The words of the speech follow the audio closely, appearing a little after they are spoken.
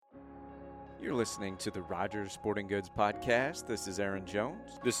You're listening to the Rogers Sporting Goods Podcast. This is Aaron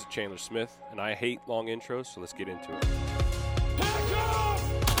Jones. This is Chandler Smith, and I hate long intros, so let's get into it.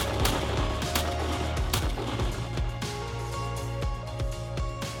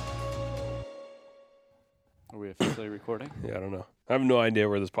 Are we officially recording? Yeah, I don't know. I have no idea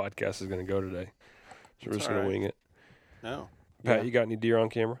where this podcast is going to go today. So we're just going to wing it. No. Pat, you got any deer on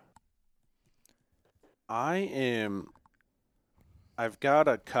camera? I've got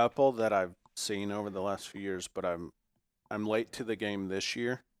a couple that I've seen over the last few years, but I'm late to the game this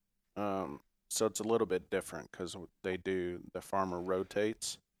year. So it's a little bit different because the farmer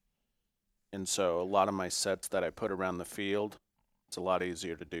rotates. And so a lot of my sets that I put around the field, it's a lot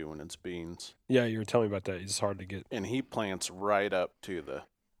easier to do when it's beans. Yeah, you were telling me about that. It's hard to get And he plants right up to the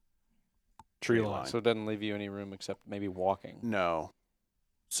tree line. So it doesn't leave you any room except maybe walking. No.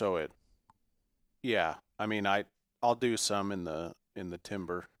 So I mean, I'll do some in the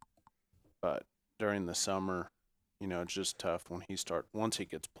timber, but during the summer, it's just tough once he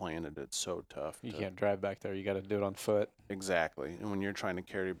gets planted, it's so tough. You can't drive back there. You got to do it on foot. Exactly. And when you're trying to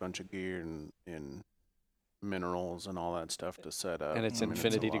carry a bunch of gear and minerals and all that stuff to set up. And it's I mean,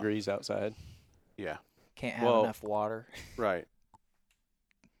 infinity it's a lot. degrees outside. Yeah. Can't have enough water. Right.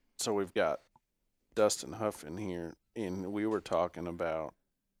 So we've got Dustin Huff in here, and we were talking about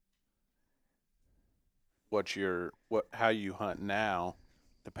how you hunt now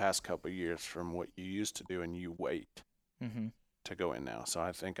the past couple of years from what you used to do, and you wait to go in now. So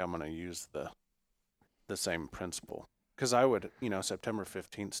I think I'm going to use the same principle because I would, September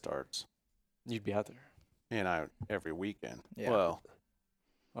 15th starts. You'd be out there. And every weekend. Yeah. Well,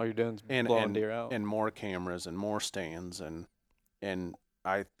 all you're doing is blowing deer out. And more cameras and more stands. And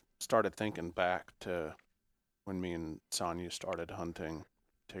I started thinking back to when me and Sonia started hunting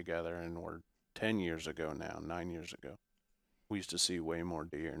together, and we're 10 years ago now, 9 years ago. We used to see way more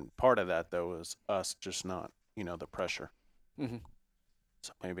deer. And part of that, though, is us just not, the pressure. Mm-hmm.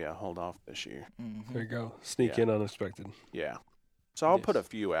 So maybe I hold off this year. Mm-hmm. There you go. Sneak in unexpected. Yeah. So I'll put a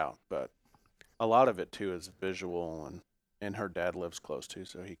few out, but a lot of it, too, is visual, and her dad lives close, too,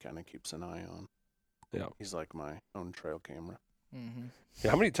 so he kind of keeps an eye on. Yeah. He's like my own trail camera. Mm-hmm.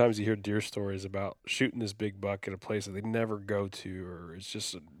 Yeah, how many times you hear deer stories about shooting this big buck at a place that they never go to, or it's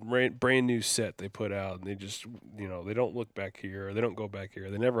just a brand new set they put out, and they just, they don't look back here, or they don't go back here,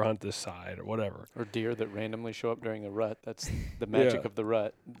 they never hunt this side, or whatever. Or deer that randomly show up during a rut. That's the magic of the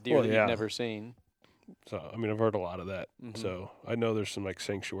rut. Deer that you've never seen. So, I mean, I've heard a lot of that. Mm-hmm. So I know there's some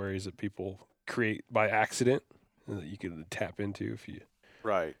sanctuaries that people create by accident and that you can tap into if you,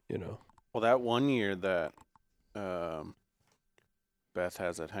 Right. Well, that one year that Beth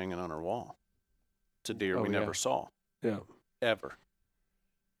has it hanging on her wall, it's a deer we never saw. Yeah. Ever.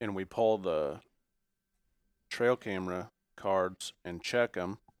 And we pull the trail camera cards and check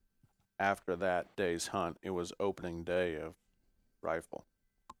them after that day's hunt. It was opening day of rifle.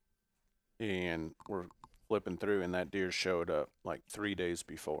 And we're flipping through, and that deer showed up 3 days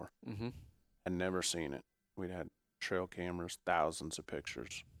before. Mm-hmm. I'd never seen it. We'd had trail cameras, thousands of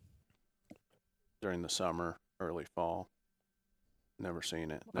pictures during the summer, early fall. Never seen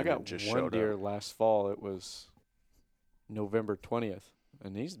it. I got one deer last fall. It was November 20th,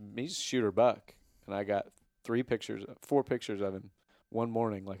 and he's a shooter buck. And I got 4 pictures of him one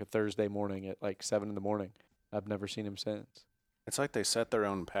morning, like a Thursday morning at 7 in the morning. I've never seen him since. It's like they set their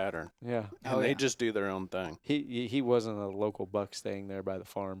own pattern. Yeah. And they just do their own thing. He wasn't a local buck staying there by the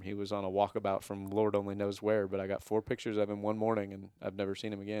farm. He was on a walkabout from Lord only knows where, but I got 4 pictures of him one morning, and I've never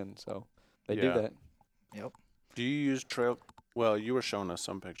seen him again. So they do that. Yep. Do you use well, you were showing us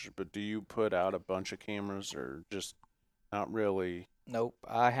some pictures, but do you put out a bunch of cameras or just not really? Nope.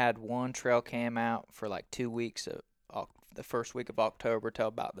 I had one trail cam out for 2 weeks, the first week of October till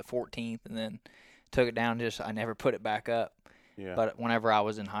about the 14th, and then took it down. I never put it back up. Yeah. But whenever I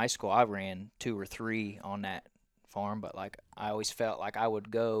was in high school, I ran 2 or 3 on that farm. But I always felt like I would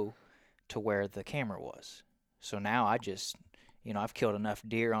go to where the camera was. So now I just, I've killed enough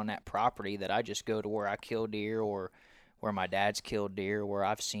deer on that property that I just go to where I kill deer or where my dad's killed deer, where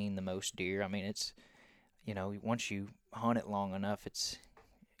I've seen the most deer. I mean, it's, once you hunt it long enough,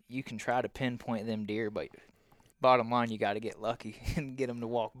 you can try to pinpoint them deer, but bottom line, you got to get lucky and get them to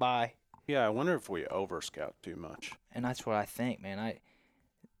walk by. Yeah, I wonder if we overscout too much. And that's what I think, man.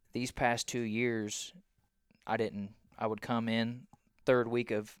 These past 2 years, I would come in third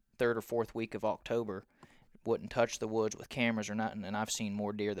or fourth week of October, wouldn't touch the woods with cameras or nothing, and I've seen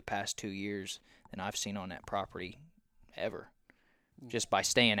more deer the past 2 years than I've seen on that property ever, just by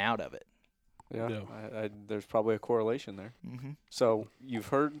staying out of it. Yeah. There's probably a correlation there. Mm-hmm. So you've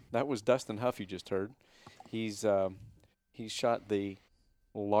heard, that was Dustin Huff you just heard. He's shot the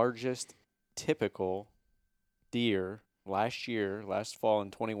largest typical deer last fall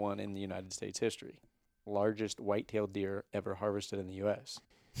in 21 in the United States history. Largest white-tailed deer ever harvested in the U.S.,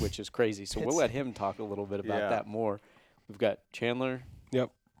 which is crazy. So we'll let him talk a little bit about that more. We've got Chandler.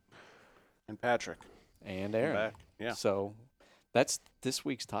 Yep. And Patrick. And Aaron. Back. Yeah. So that's this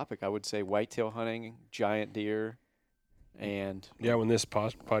week's topic. I would say whitetail hunting, giant deer, and Yeah, when this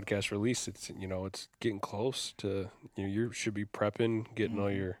podcast released, it's it's getting close to you should be prepping, getting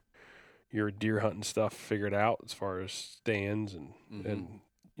all your deer hunting stuff figured out as far as stands and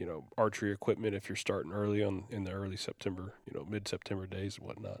archery equipment if you're starting early in the early September, mid-September days and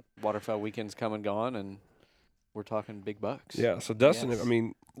whatnot. waterfowl weekend's come and gone, and we're talking big bucks. Yeah, so Dustin, Yes. I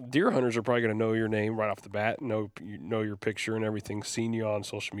mean, deer hunters are probably going to know your name right off the bat, know your picture and everything, seen you on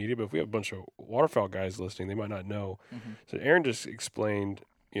social media. But if we have a bunch of waterfowl guys listening, they might not know. Mhm. So Aaron just explained,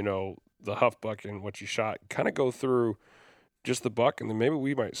 the huff buck and what you shot. Kind of go through just the buck, and then maybe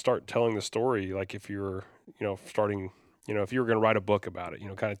we might start telling the story. Like if you're, starting, if you were going to write a book about it,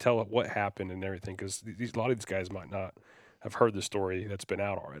 kind of tell what happened and everything, because a lot of these guys might not have heard the story that's been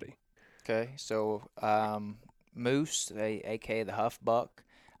out already. Okay, so Moose, a.k.a. the Huff Buck,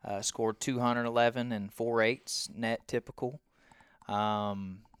 scored 211 and 4/8 net typical.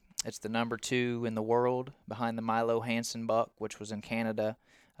 It's the number 2 in the world behind the Milo Hansen buck, which was in Canada,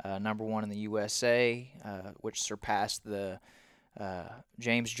 number 1 in the USA, which surpassed the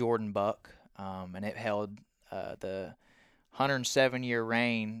James Jordan buck, and it held the 107-year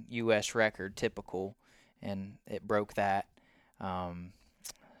reign U.S. record typical, and it broke that.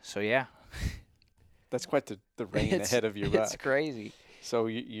 So, yeah. That's quite the reign ahead of your buck. It's crazy. So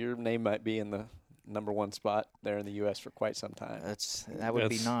your name might be in the number 1 spot there in the U.S. for quite some time. That would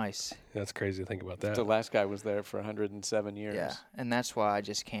be nice. That's crazy to think about that. The last guy was there for 107 years. Yeah, and that's why I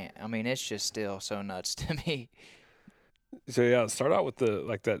just can't. I mean, it's just still so nuts to me. So yeah, start out with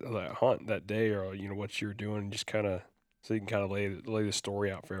that hunt that day, or what you were doing, just kind of so you can kind of lay the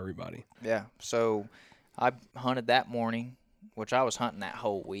story out for everybody. Yeah. So I hunted that morning, which I was hunting that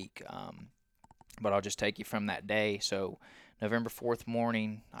whole week. But I'll just take you from that day. So November 4th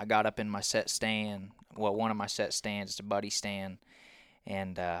morning, I got up in my set stand. Well, one of my set stands, it's a buddy stand,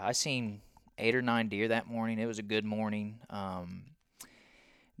 and I seen 8 or 9 deer that morning. It was a good morning.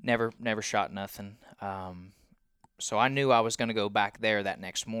 Never shot nothing. So I knew I was going to go back there that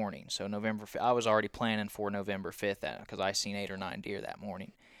next morning. So I was already planning for November 5th because I seen 8 or 9 deer that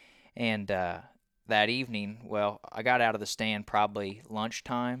morning. And that evening, well, I got out of the stand probably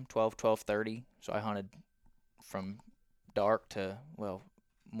lunchtime, 12:30. So I hunted from dark to,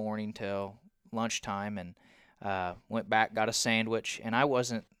 morning till lunchtime, and went back, got a sandwich. And I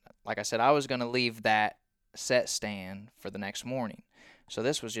wasn't, like I said, I was going to leave that set stand for the next morning. So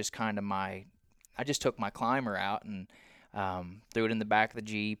this was just kind of I just took my climber out and threw it in the back of the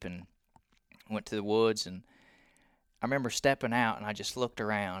Jeep and went to the woods. And I remember stepping out, and I just looked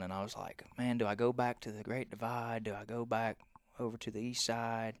around, and I was like, man, do I go back to the Great Divide? Do I go back over to the east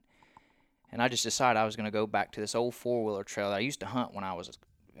side? And I just decided I was going to go back to this old four-wheeler trail that I used to hunt when I was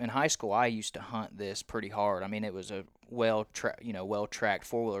in high school. I used to hunt this pretty hard. I mean, it was a well-tracked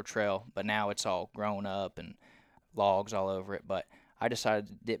four-wheeler trail, but now it's all grown up and logs all over it. But I decided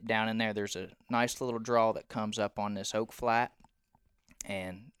to dip down in there. There's a nice little draw that comes up on this oak flat,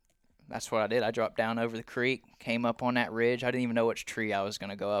 and that's what I did. I dropped down over the creek, came up on that ridge. I didn't even know which tree I was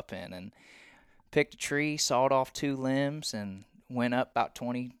going to go up in, and picked a tree, sawed off 2 limbs, and went up about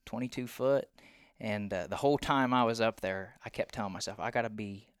 22 foot. And the whole time I was up there, I kept telling myself, I got to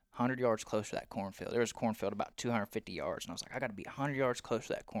be 100 yards closer to that cornfield. There was a cornfield about 250 yards, and I was like, I got to be 100 yards closer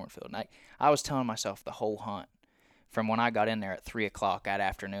to that cornfield. And I was telling myself the whole hunt. From when I got in there at 3 o'clock that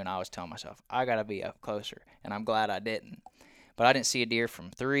afternoon, I was telling myself, I got to be up closer, and I'm glad I didn't. But I didn't see a deer from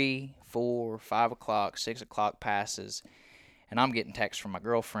 3, 4, 5 o'clock, 6 o'clock passes, and I'm getting texts from my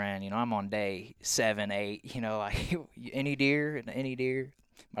girlfriend. I'm on day 7, 8, like, any deer?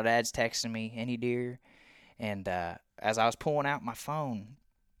 My dad's texting me, any deer? And as I was pulling out my phone,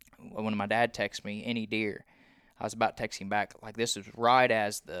 when my dad texted me, any deer, I was about texting back, like, this is right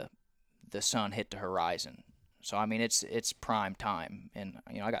as the sun hit the horizon. So, I mean, it's prime time. And,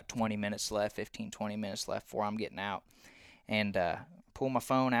 I got 20 minutes left, 15, 20 minutes left before I'm getting out. And pull my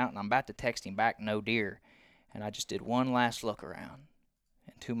phone out, and I'm about to text him back, no deer. And I just did one last look around.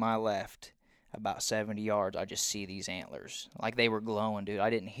 And to my left, about 70 yards, I just see these antlers. Like they were glowing, dude. I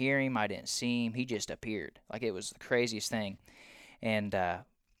didn't hear him. I didn't see him. He just appeared. Like it was the craziest thing. And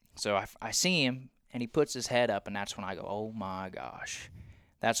so I see him, and he puts his head up, and that's when I go, oh, my gosh.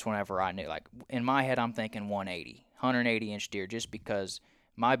 That's whenever I knew. Like, in my head, I'm thinking 180-inch deer, just because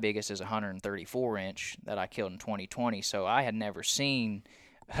my biggest is 134-inch that I killed in 2020. So I had never seen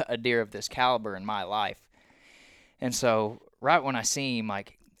a deer of this caliber in my life. And so right when I see him,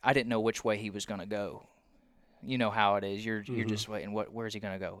 like, I didn't know which way he was going to go. You know how it is. You're just waiting. Where's he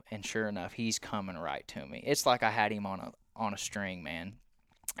going to go? And sure enough, he's coming right to me. It's like I had him on a string, man.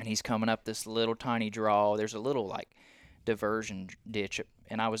 And he's coming up this little tiny draw. There's a little, like, diversion ditch,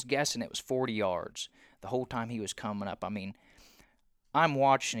 and I was guessing it was 40 yards the whole time he was coming up. I mean, I'm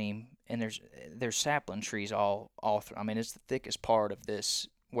watching him, and there's sapling trees all through. I mean, it's the thickest part of this.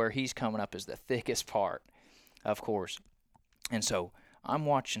 Where he's coming up is the thickest part, of course. And so I'm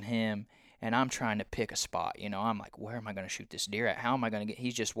watching him, and I'm trying to pick a spot. You know, I'm like, where am I going to shoot this deer at? How am I going to get?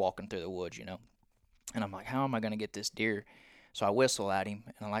 He's just walking through the woods, you know. And I'm like, how am I going to get this deer? So I whistle at him,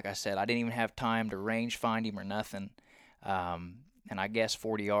 and like I said, I didn't even have time to range find him or nothing. And I guess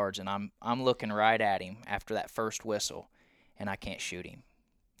 40 yards, and I'm looking right at him after that first whistle, and I can't shoot him.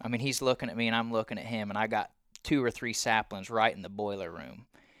 I mean, he's looking at me, and I'm looking at him, and I got 2 or 3 saplings right in the boiler room.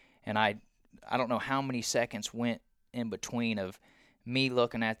 And I don't know how many seconds went in between of me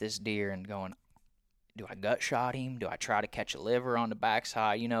looking at this deer and going, do I gut shot him? Do I try to catch a liver on the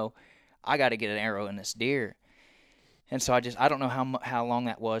backside? You know, I got to get an arrow in this deer. And so I don't know how long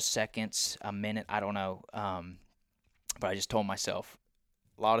that was, seconds, a minute, I don't know. But I just told myself,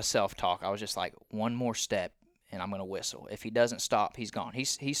 a lot of self-talk. I was just like, one more step, and I'm going to whistle. If he doesn't stop, he's gone.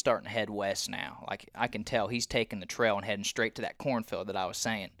 He's starting to head west now. Like, I can tell he's taking the trail and heading straight to that cornfield that I was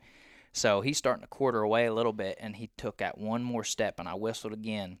saying. So he's starting to quarter away a little bit, and he took that one more step, and I whistled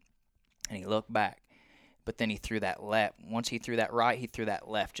again, and he looked back. But then he threw that left. Once he threw that right, he threw that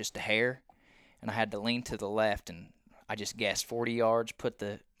left just a hair, and I had to lean to the left, and I just guessed 40 yards, put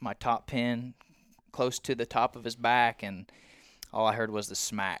my top pin close to the top of his back, and all I heard was the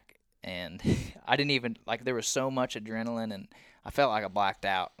smack. And I didn't even, like, there was so much adrenaline, and I felt like I blacked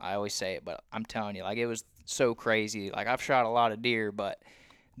out. I always say it, but I'm telling you, like, it was so crazy. Like, I've shot a lot of deer, but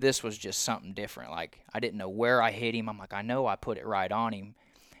this was just something different. Like, I didn't know where I hit him. I'm like, I know I put it right on him.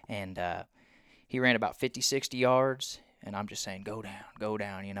 And he ran about 50, 60 yards, and I'm just saying, go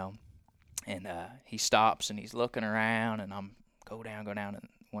down, you know. And he stops, and he's looking around, and I'm, go down, and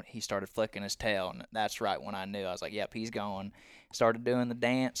when he started flicking his tail, and that's right when I knew. I was like, yep, he's going. Started doing the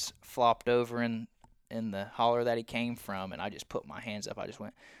dance, flopped over in the holler that he came from, and I just put my hands up. I just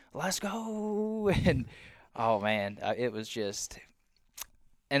went, let's go. And, oh, man, it was just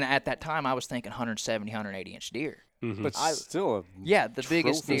 – and at that time I was thinking 170, 180-inch deer. Mm-hmm. But still the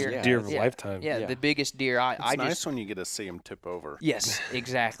biggest deer. Deer of a lifetime. Yeah, the biggest deer. It's nice when you get to see him tip over. Yes,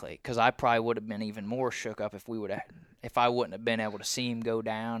 exactly. Because I probably would have been even more shook up if I wouldn't have been able to see him go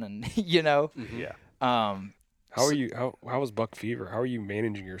down, and you know. Mm-hmm. Yeah. How are you? How was buck fever? How are you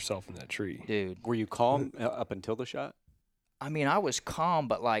managing yourself in that tree, dude? Were you calm up until the shot? I mean, I was calm,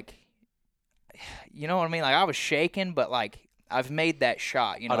 but like, you know what I mean. Like, I was shaking, but like, I've made that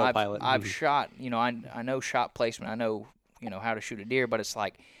shot. You know, Autopilot. I've shot. You know, I know shot placement. I know how to shoot a deer, but it's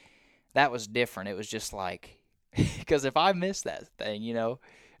like that was different. It was just like, because if I missed that thing, you know,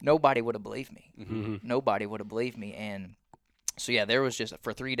 nobody would have believed me. Mm-hmm. Nobody would have believed me. And so yeah, there was just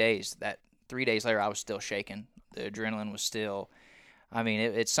for 3 days. That 3 days later, I was still shaking. The adrenaline was still. I mean,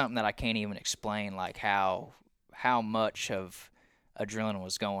 it's something that I can't even explain. Like how much of adrenaline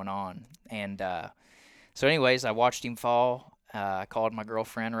was going on. And so, anyways, I watched him fall. I called my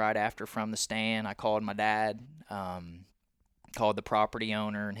girlfriend right after from the stand. I called my dad, called the property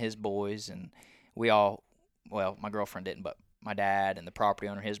owner and his boys, and we all, well, my girlfriend didn't, but my dad and the property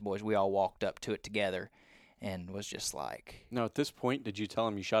owner, his boys, we all walked up to it together and was just like. Now, at this point, did you tell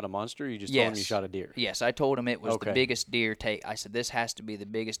him you shot a monster, or you just told him you shot a deer? Yes, I told him it was Okay. the biggest deer I said, this has to be the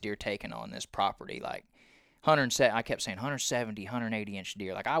biggest deer taken on this property. Like, I kept saying 170, 180-inch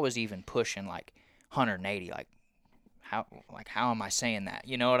deer. Like, I was even pushing, like, 180, how am I saying that?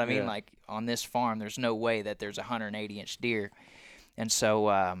 You know what I mean? Yeah. Like, on this farm, there's no way that there's a 180-inch deer. And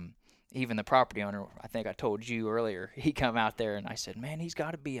so even the property owner, I think I told you earlier, he come out there and I said, man, he's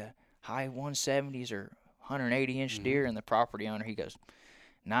got to be a high 170s or 180-inch deer. And the property owner, he goes,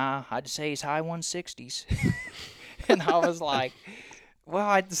 nah, I'd say he's high 160s. And I was like, well,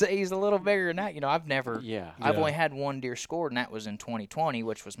 I'd say he's a little bigger than that. You know, I've only had one deer scored, and that was in 2020,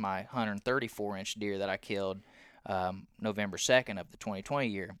 which was my 134-inch deer that I killed November 2nd of the 2020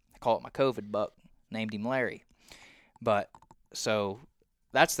 year. I call it my COVID buck, named him Larry. But so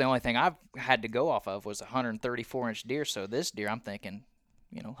that's the only thing I've had to go off of was a 134-inch deer. So this deer, I'm thinking,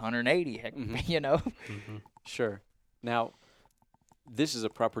 180, heck, you know. Mm-hmm. Sure. Now, this is a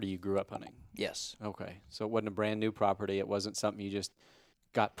property you grew up hunting. Yes. Okay. So it wasn't a brand new property. It wasn't something you just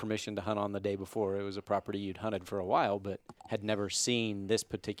got permission to hunt on the day before. It was a property you'd hunted for a while, but had never seen this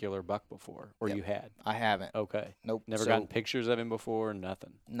particular buck before, or Yep. you had. I haven't. Okay. Nope. Never So, gotten pictures of him before,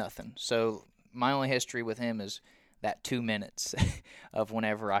 nothing. nothing. So my only history with him is that 2 minutes of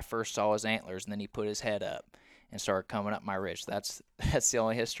whenever I first saw his antlers, and then he put his head up and started coming up my ridge. That's the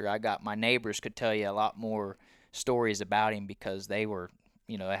only history I got. My neighbors could tell you a lot more stories about him because they were,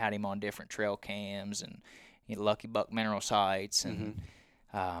 they had him on different trail cams and Lucky Buck mineral sites and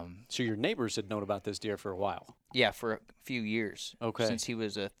So your neighbors had known about this deer for a while. yeah, for a few years. Okay. Since he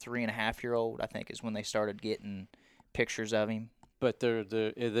was a 3.5-year-old, I think is when they started getting pictures of him. But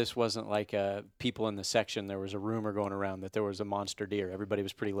this wasn't like people in the section. There was a rumor going around that there was a monster deer. Everybody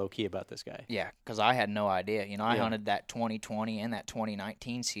was pretty low key about this guy. Yeah, because I had no idea. I Yeah. hunted that 2020 and that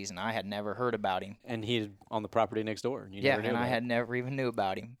 2019 season. I had never heard about him. And he on the property next door. And you Yeah, never knew and I about had it. never even knew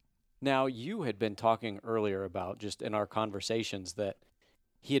about him. Now you had been talking earlier about just in our conversations that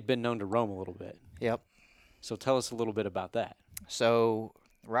he had been known to roam a little bit. Yep. So tell us a little bit about that. So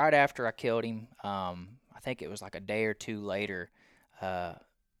right after I killed him, I think it was like a day or two later,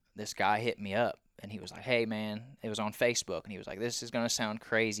 this guy hit me up and he was like, "Hey man," it was on Facebook, and he was like, "This is gonna sound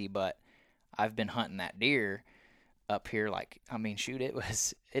crazy, but I've been hunting that deer up here.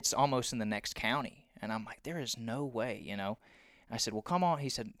 It's almost in the next county." And I'm like, "There is no way," I said, "Well, come on." He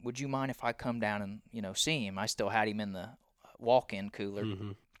said, "Would you mind if I come down and see him?" I still had him in the walk-in cooler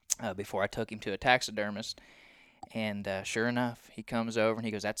before I took him to a taxidermist. And sure enough, he comes over and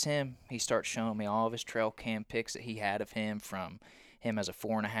he goes, "That's him." He starts showing me all of his trail cam pics that he had of him, from him as a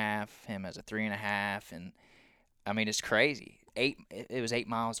 4.5, him as a 3.5, and I mean, it's crazy. It was 8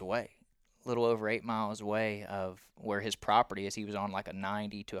 miles away, a little over 8 miles away of where his property is. He was on like a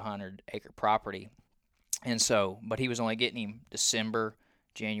 90 to 100 acre property, and so, but he was only getting him December,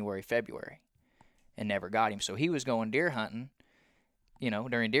 January, February, and never got him. So he was going deer hunting,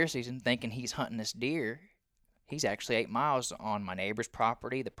 during deer season, thinking he's hunting this deer. He's actually 8 miles on my neighbor's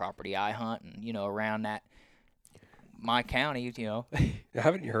property, the property I hunt, and, around that, my county,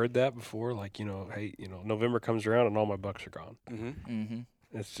 Haven't you heard that before? Like, hey, November comes around and all my bucks are gone. Mm-hmm.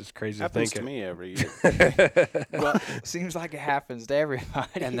 It's just crazy Happens to to think. me every year. Well, Seems like it happens to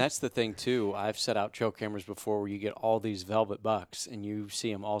everybody. and that's the thing too. I've set out trail cameras before where you get all these velvet bucks and you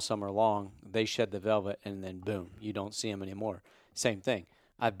see them all summer long. They shed the velvet and then boom, you don't see them anymore. Same thing.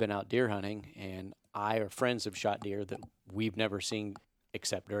 I've been out deer hunting and I or friends have shot deer that we've never seen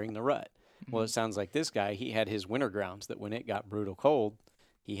except during the rut. Well, it sounds like this guy, he had his winter grounds that when it got brutal cold,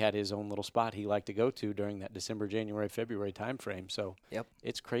 he had his own little spot he liked to go to during that December, January, February time frame. So Yep.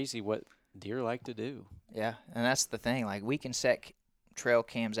 it's crazy what deer like to do. Yeah, and that's the thing. Like, we can set trail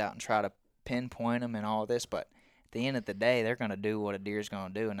cams out and try to pinpoint them and all this, but at the end of the day, they're going to do what a deer's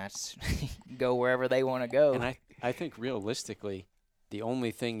going to do, and that's go wherever they want to go. And I think realistically, the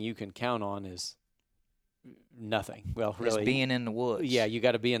only thing you can count on is nothing. Well, Just really, being in the woods. yeah, you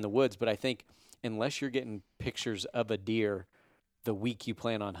got to be in the woods. But I think unless you're getting pictures of a deer the week you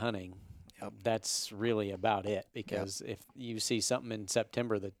plan on hunting, that's really about it. Because if you see something in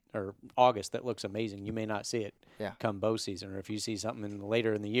September or August that looks amazing, you may not see it come bow season. Or if you see something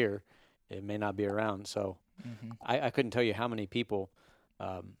later in the year, it may not be around. So I couldn't tell you how many people,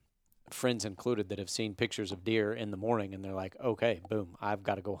 friends included, that have seen pictures of deer in the morning and they're like, okay, boom, I've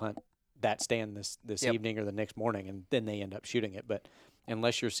got to go hunt that stand this evening or the next morning, and then they end up shooting it. But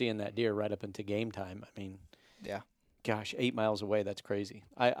unless you're seeing that deer right up into game time, I mean, gosh, 8 miles away, that's crazy.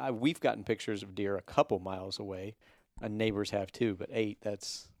 We've gotten pictures of deer a couple miles away, and neighbors have too, but 8,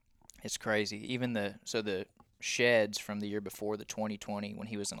 It's crazy. Even the sheds from the year before, the 2020, when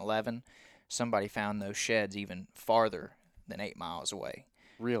he was an 11, somebody found those sheds even farther than 8 miles away.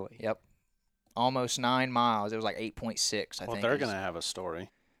 really. Yep. Almost 9 miles. It was like 8.6, I Well, think. they're going to have a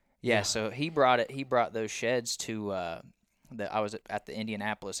story. Yeah, so he brought those sheds to I was at the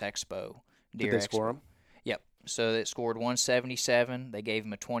Indianapolis Expo. Did they score them? Yep. So it scored 177. They gave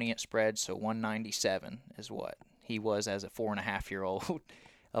him a 20-inch spread, so 197 is what he was as a 4.5-year-old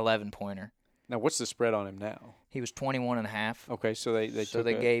 11-pointer. Now, what's the spread on him now? He was 21.5. Okay, so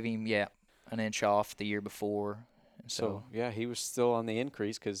they gave him an inch off the year before. And So yeah, he was still on the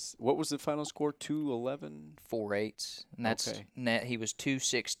increase because what was the final score? 211. 4.8, and that's Okay. net. He was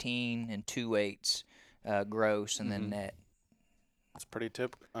 216 and 2.8 gross, and then net. It's pretty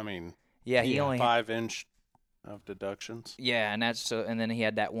typical. I mean, Yeah, he only 5-inch of deductions. Yeah, and that's so. And then he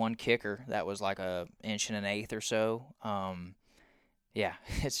had that one kicker that was like a inch and an eighth or so. Yeah,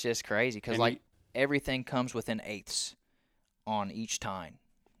 it's just crazy because And like everything comes within eighths on each tine.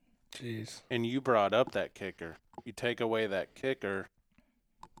 Jeez. And you brought up that kicker. You take away that kicker,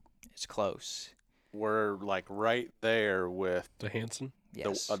 It's close. we're like right there with The Hanson?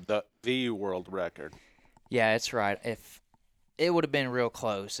 Yes. The world record. Yeah, it's right. If it would have been real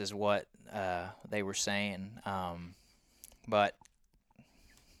close, is what they were saying. But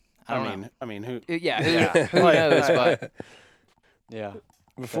I don't know. I mean, who? Yeah, Yeah. who knows? But Yeah.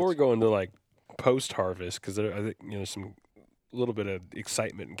 Before we go into like post harvest, because I think some little bit of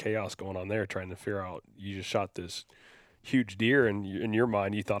excitement and chaos going on there, trying to figure out. You just shot this huge deer, and in your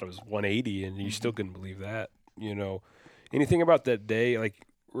mind, you thought it was 180, and you still couldn't believe that. Anything about that day? Like,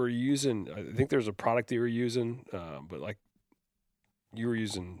 were you using? I think there's a product that you were using, but like you were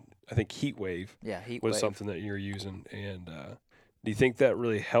using, I think Heat Wave yeah, heat was wave. something that you were using, and do you think that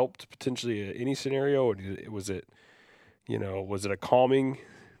really helped potentially any scenario, or was it a calming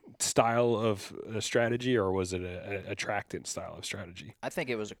style of a strategy, or was it a attractant style of strategy? I think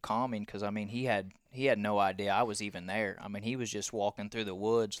it was a calming because I mean he had no idea I was even there. I mean he was just walking through the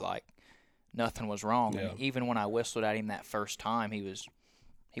woods like nothing was wrong. Yeah. And even when I whistled at him that first time,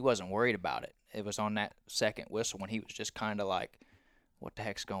 he wasn't worried about it. It was on that second whistle when he was just kind of like, "What the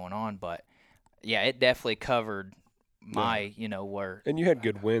heck's going on?" But yeah, it definitely covered my where. And you had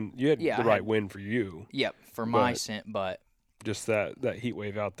good wind. You had Yeah, the I right had- wind for you. Yep, for my But- scent, but Just that Heat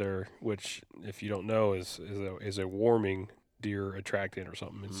Wave out there, which if you don't know is a warming deer attractant or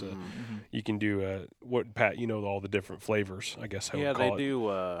something. It's you can do what Pat, all the different flavors, I guess. Yeah, they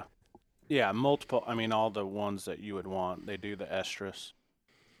do. Multiple. I mean, all the ones that you would want. They do the estrus.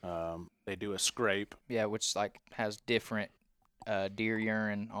 They do a scrape. yeah, which like has different deer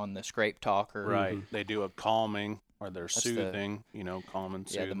urine on the scrape talker. Right. They do a calming, or they're That's soothing. Calm and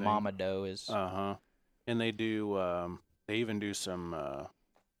Yeah, soothing. the mama doe is. And they do. They even do some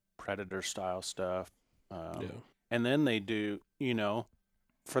predator style stuff. And then they do.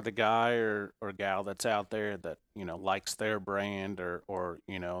 For the guy or gal that's out there that likes their brand or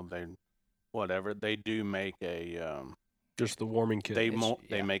they whatever, they do make a just the warming kit.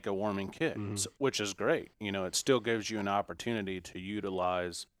 they make a warming kit, which is great. It still gives you an opportunity to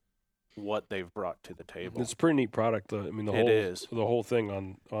utilize what they've brought to the table. It's a pretty neat product, though. I mean, It is. the whole thing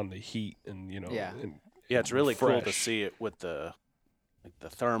on the heat and Yeah. and Yeah, it's really cool to fresh. see it with the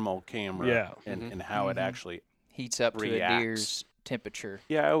thermal camera. Yeah. and how it actually. Heats up to a reacts. deer's temperature.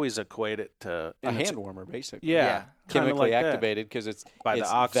 Yeah, I always equate it to A and it's- hand warmer, basically. Yeah, Yeah. kinda Chemically like that. activated because it's By the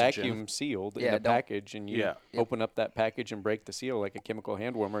it's oxygen. vacuum sealed Yeah, in a don't- package, and you Yeah. open up that package and break the seal like a chemical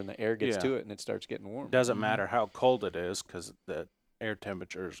hand warmer, and the air gets Yeah. to it and it starts getting warm. Doesn't matter how cold it is because the air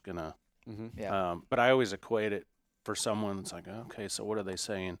temperature is gonna. Mm-hmm. Yeah. But I always equate it for someone. It's like, okay, so what are they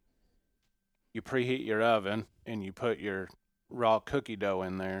saying? You preheat your oven and you put your raw cookie dough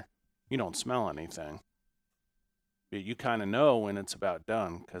in there. You don't smell anything. But you kind of know when it's about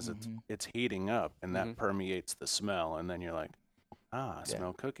done because it's heating up and that permeates the smell. And then you're like, I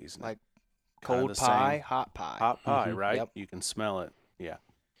smell cookies now. Like Kinda cold the pie, same. hot pie. Hot pie, right? Yep. You can smell it. Yeah.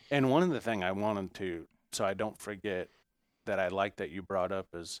 And one of the thing I wanted to, so I don't forget that I like that you brought up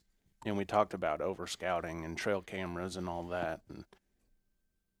is, and we talked about over scouting and trail cameras and all that. And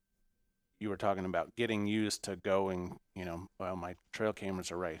you were talking about getting used to going, well, my trail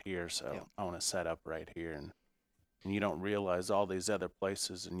cameras are right here, so Yep. I want to set up right here. And you don't realize all these other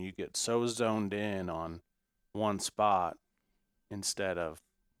places, and you get so zoned in on one spot instead of,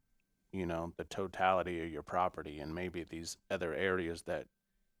 the totality of your property and maybe these other areas that,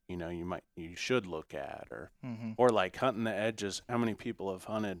 you should look at or like hunting the edges. How many people have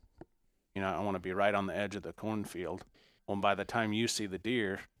hunted, I want to be right on the edge of the cornfield. Well, by the time you see the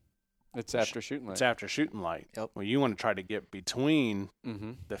deer, It's after shooting light. it's after shooting light. Yep. Well, you want to try to get between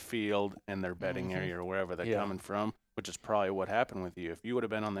Mm-hmm. the field and their bedding area or wherever they're Yeah. coming from, which is probably what happened with you. If you would have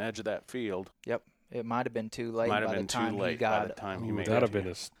been on the edge of that field, Yep. It might have been too late might have by been the time too he late got by the time he Ooh, made that'd it have to been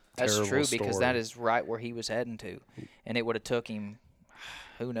you. a That's terrible true because that story. is right where he was heading to, and it would have took him.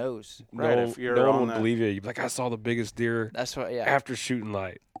 Who knows? Right, No, if you're no on one would that- believe you. You'd be like, I saw the biggest deer That's what. Yeah. after shooting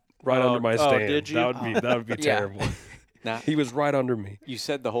light, right Oh, under my oh, stand. did you? That would be Yeah. terrible. Now, He was right under me. you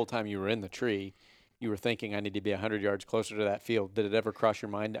said the whole time you were in the tree, you were thinking, I need to be 100 yards closer to that field. Did it ever cross your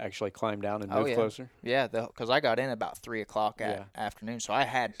mind to actually climb down and Oh, move yeah. closer? Yeah, because I got in about 3:00 Yeah. afternoon, so I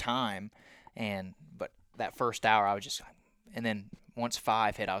had time, but that first hour I was just, and then once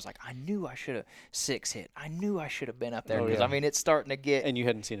 5 hit, I was like, I knew I should have 6 hit. I knew I should have been up there Oh, because yeah. I mean it's starting to get. And you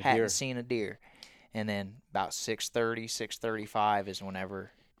hadn't seen a hadn't deer. seen a deer, and then about 6:30, 6:35 is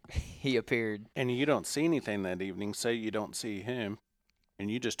whenever he appeared. And you don't see anything that evening. Say you don't see him,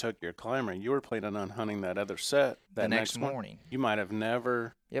 and you just took your climber. You were planning on hunting that other set that The next morning. You might have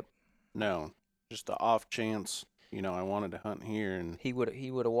never Yep. known. Just the off chance, I wanted to hunt here, and He would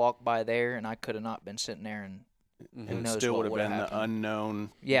have walked by there, and I could have not been sitting there and Mhm. Who And knows still what would have would've been the happened.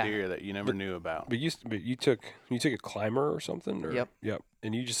 unknown Yeah. deer that you never knew about. But you took a climber or something? Or? Yep. Yep.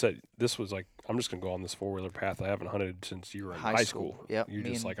 And you just said this was like, I'm just gonna go on this 4-wheeler path I haven't hunted since you were in high school. Yep. You're Me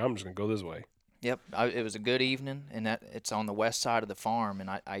just and- like, I'm just gonna go this way. Yep, it was a good evening, and that it's on the west side of the farm, and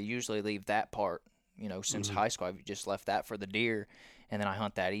I usually leave that part. Since Mhm. high school, I've just left that for the deer, and then I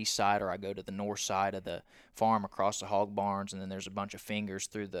hunt that east side, or I go to the north side of the farm across the hog barns, and then there's a bunch of fingers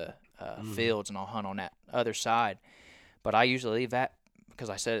through the fields, and I'll hunt on that other side. But I usually leave that because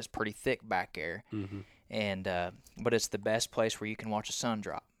I said it's pretty thick back there, Mm-hmm. and but it's the best place where you can watch a sun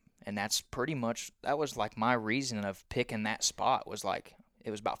drop, and that was like my reason of picking that spot was like. It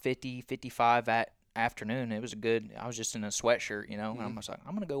was about 50, 55 that afternoon. It was I was just in a sweatshirt, and I was like,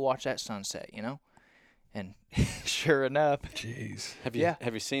 I'm going to go watch that sunset, And sure enough, Jeez. Have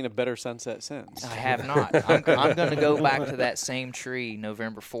you seen a better sunset since? I have not. I'm going to go back to that same tree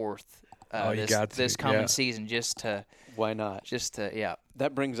November 4th You got to, this coming yeah. season Why not? yeah.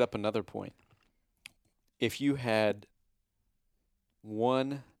 That brings up another point. If you had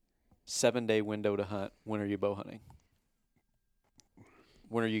one 7-day window to hunt, when are you bow hunting?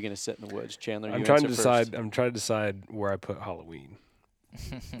 When are you going to sit in the woods, Chandler? I'm you trying to answer decide. first. I'm trying to decide where I put Halloween.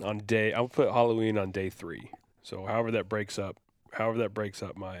 I'll put Halloween on day 3. So however that breaks up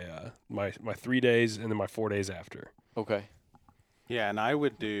my my 3 days and then my 4 days after. Okay. Yeah, and I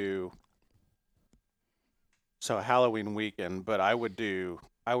would do Halloween weekend, but I would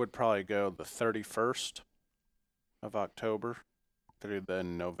probably go the 31st of October through the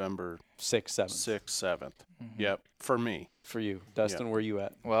November 6th, 7th. 6th, 7th. Mhm. Yep, for me. For you. Dustin, where you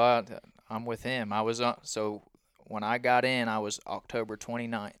at? Well, I'm with him. I was so when I got in, I was October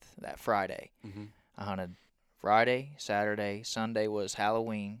 29th, that Friday. Mm-hmm. I hunted Friday, Saturday, Sunday was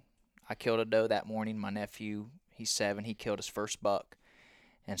Halloween. I killed a doe that morning. My nephew, he's 7, he killed his first buck.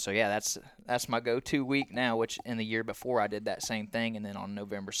 And so yeah, that's my go-to week now, which in the year before I did that same thing, and then on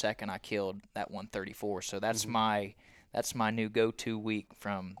November 2nd I killed that 134. So that's my new go-to week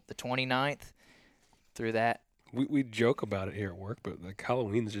from the 29th through that. We joke about it here at work, but like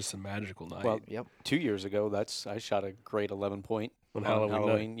Halloween's just a magical night. Well, Yep. 2 years ago, I shot a great 11 point On on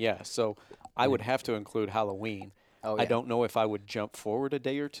Halloween night. Yeah, so I would have to include Halloween. Oh yeah. I don't know if I would jump forward a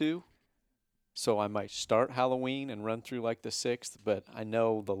day or two. So I might start Halloween and run through like the 6th, but I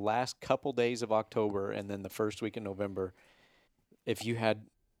know the last couple days of October and then the first week in November, if you had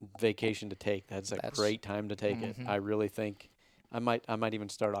vacation to take, that's a great time to take it. Mhm. I really think I might even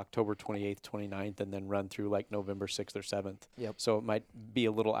start October 28th, 29th and then run through like November 6th or 7th. Yep. So it might be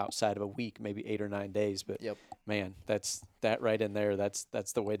a little outside of a week, maybe 8 or 9 days, but Yep. man, that's that right in there. That's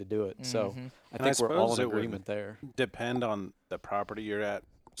the way to do it. So Mhm. I And I think we're all suppose in it would- agreement there. Depend on the property you're at.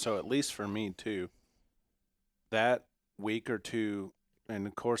 So at least for me too, that week or two, and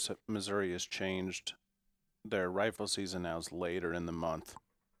of course Missouri has changed. Their rifle season now is later in the month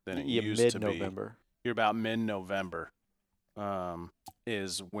than it used to be. Mid-November. You're about mid-November.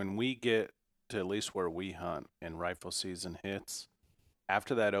 Is when we get to at least where we hunt and rifle season hits.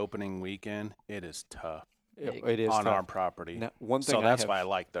 After that opening weekend, it is tough It is on tough. our property. Now, one thing So that's I have, why I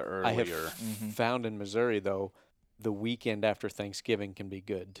like the I have earlier. Mhm. found in Missouri though, the weekend after Thanksgiving can be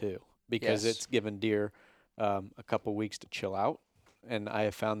good too because Yes. it's given deer a couple weeks to chill out, and I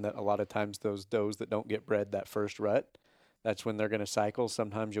have found that a lot of times those does that don't get bred that first rut, that's when they're going to cycle.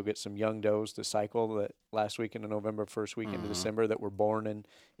 Sometimes you'll get some young does to cycle that last weekend of November, first weekend of Mhm. December that were born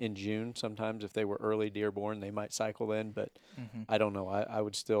in June. Sometimes if they were early deer born, they might cycle then, but Mhm. I don't know.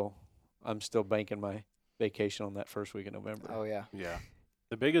 I'm still banking my vacation on that first week of November. Oh yeah. Yeah.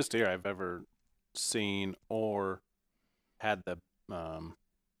 The biggest deer I've ever seen or had the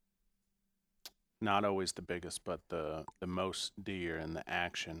not always the biggest, but the most deer in the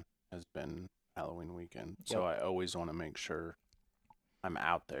action has been Halloween weekend. So I always want to make sure I'm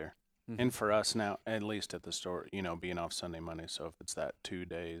out there. Mhm. And for us now, at least at the store, being off Sunday, Monday, so if it's that 2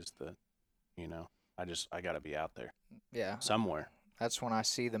 days that, I got to be out there Yeah. somewhere. That's when I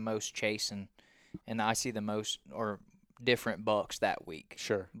see the most chasing, and I see the most or different bucks that week.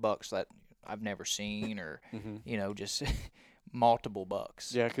 Sure. Bucks that I've never seen, or Mm-hmm. just multiple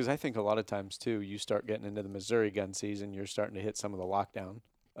bucks. Yeah, because I think a lot of times too, you start getting into the Missouri gun season, you're starting to hit some of the lockdown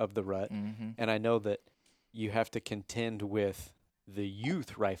of the rut, Mm-hmm. and I know that you have to contend with the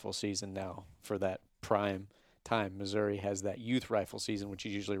youth rifle season now for that prime time. Missouri has that youth rifle season, which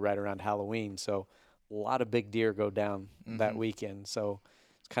is usually right around Halloween, so a lot of big deer go down that Mhm. weekend. So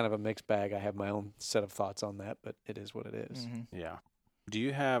it's kind of a mixed bag. I have my own set of thoughts on that, but it is what it is. Mm-hmm. Yeah. Do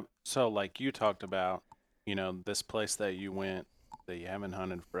you have, so like you talked about, this place that you went that you haven't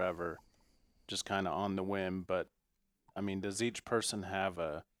hunted forever, just kind of on the whim, but I mean, does each person have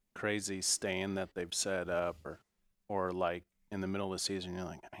a crazy stand that they've set up, or or like in the middle of the season, you're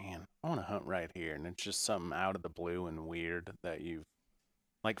like, man, I want to hunt right here. And it's just something out of the blue and weird that you've,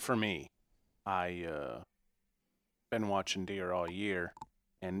 like for me, I been watching deer all year,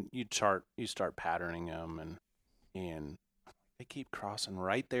 and you start patterning them, and they keep crossing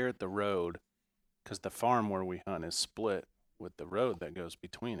right there at the road, because the farm where we hunt is split with the road that goes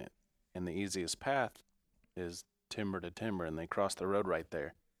between it, and the easiest path is timber to timber, and they cross the road right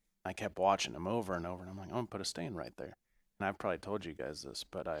there. I kept watching them over and over, and I'm like, I'm gonna put a stand right there. And I've probably told you guys this,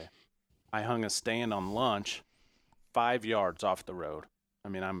 but I hung a stand on lunch 5 yards off the road. I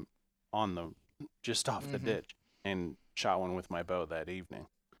mean, I'm on the just off the ditch, and shot one with my bow that evening.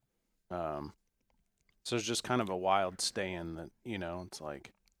 So it's just kind of a wild stand that, it's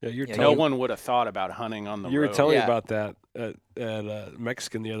like no one would have thought about hunting on the road. You were telling me about that at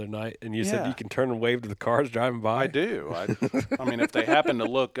Mexican the other night, and you said you can turn and wave to the cars driving by. I do. I mean, if they happen to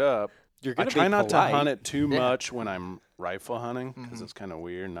look up, I try not to hunt it too much when I'm rifle hunting, because it's kind of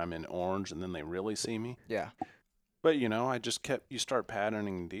weird, and I'm in orange, and then they really see me. Yeah. But, I just you start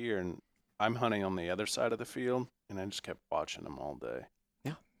patterning deer, and I'm hunting on the other side of the field, and I just kept watching them all day.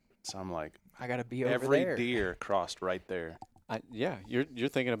 Yeah. So I'm like, I got to be over every there. deer crossed right there. You're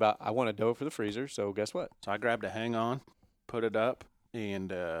thinking about, I want a doe for the freezer, so guess what? So I grabbed a hang on, put it up,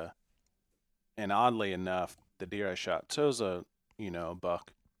 and oddly enough, the deer I shot, so it was a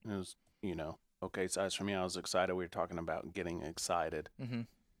buck. It was, okay size for me. I was excited. We were talking about getting excited. Mm-hmm.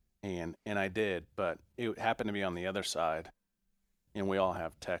 And I did, but it happened to be on the other side, and we all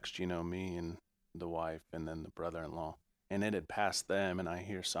have text, me and the wife and then the brother-in-law, and it had passed them, and I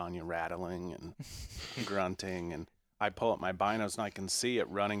hear Sonya rattling and grunting, and I pull up my binos, and I can see it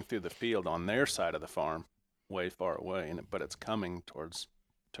running through the field on their side of the farm, way far away, but it's coming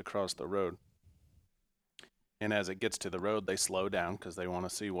to cross the road. And as it gets to the road, they slow down because they want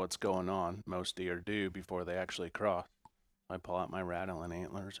to see what's going on. Most deer do before they actually cross. I pull out my rattling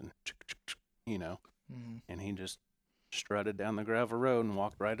antlers and, and he just strutted down the gravel road and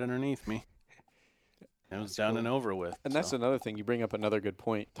walked right underneath me. It was done and over with. And that's another thing. You bring up another good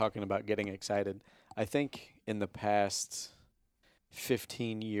point, talking about getting excited. I think in the past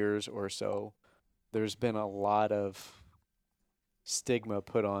 15 years or so, there's been a lot of stigma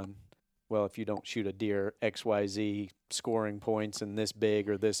put on, well, if you don't shoot a deer XYZ scoring points and this big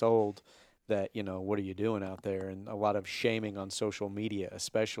or this old, that, what are you doing out there? And a lot of shaming on social media,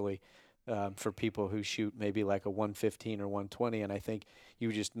 especially for people who shoot maybe like a 115 or 120. And I think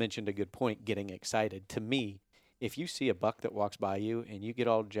you just mentioned a good point, getting excited. To me, if you see a buck that walks by you and you get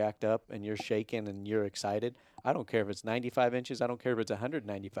all jacked up and you're shaking and you're excited, I don't care if it's 95 inches. I don't care if it's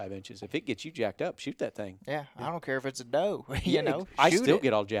 195 inches. If it gets you jacked up, shoot that thing. Yeah, I don't care if it's a doe. I still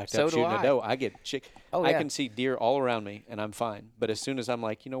get all jacked up shooting a doe. I get I can see deer all around me, and I'm fine. But as soon as I'm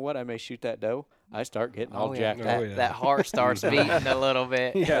like, you know what, I may shoot that doe, I start getting all jacked up. That heart starts beating a little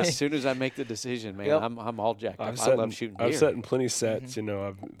bit. Yeah, as soon as I make the decision, man, I'm all jacked up. I love shooting deer. I've sat in plenty sets.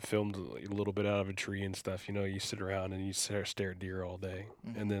 I've filmed a little bit out of a tree and stuff. You sit around and you stare at deer all day,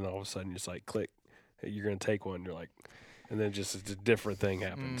 and then all of a sudden it's like click, hey, you're gonna take one. You're like, and then just a different thing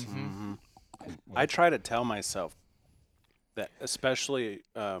happens. Mm-hmm. I try to tell myself that, especially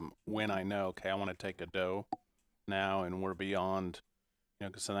when I know, okay, I want to take a doe now, and we're beyond.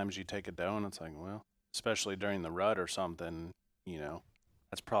 Because sometimes you take a doe and it's like, well, especially during the rut or something,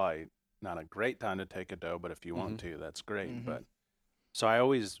 that's probably not a great time to take a doe, but if you want to, that's great. Mm-hmm. But so I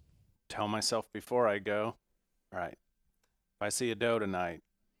always tell myself before I go, all right, if I see a doe tonight,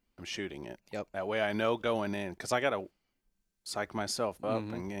 I'm shooting it. Yep. That way I know going in, because I got to psych myself up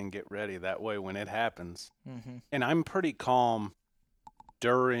and get ready. That way when it happens, and I'm pretty calm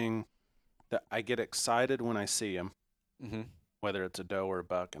during I get excited when I see him. Whether it's a doe or a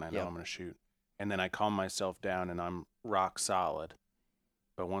buck, and I know I'm going to shoot. And then I calm myself down, and I'm rock solid.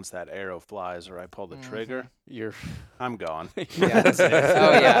 But once that arrow flies or I pull the trigger, I'm gone.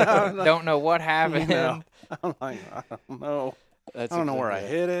 Don't know what happened. I'm like, I don't know. I don't know where I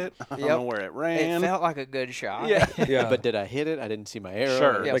hit it. I don't know where it ran. It felt like a good shot. Yeah. But did I hit it? I didn't see my arrow.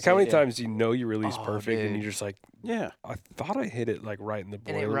 Sure. Like how many times you release perfect, and you're just like, yeah, I thought I hit it like right in the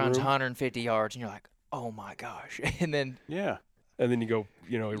boiler and it runs room. 150 yards, and you're like, oh my gosh. And then and then you go,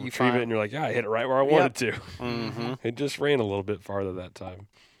 retrieve it, and you're like, I hit it right where I wanted to. Mm-hmm. It just ran a little bit farther that time.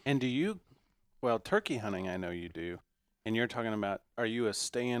 And turkey hunting, I know you do. And you're talking about, are you a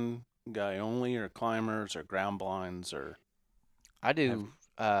stand guy only, or climbers, or ground blinds, or? I do.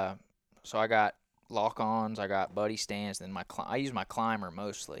 So I got lock-ons, I got buddy stands, then I use my climber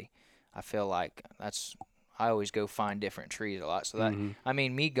mostly. I feel like I always go find different trees a lot. So that,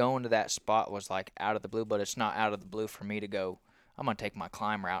 me going to that spot was like out of the blue, but it's not out of the blue for me to go, I'm going to take my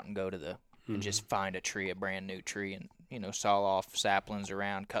climber out and go to the and just find a brand new tree, and saw off saplings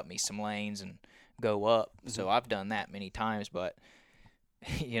around, cut me some lanes, and go up. So I've done that many times, but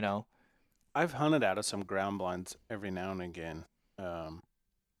I've hunted out of some ground blinds every now and again.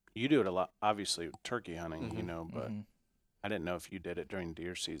 You do it a lot, obviously, with turkey hunting, but I didn't know if you did it during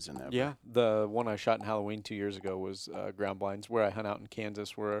deer season ever. Yeah, the one I shot in Halloween 2 years ago was ground blinds. Where I hunt out in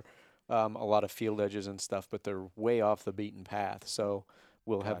Kansas were a lot of field edges and stuff, but they're way off the beaten path. So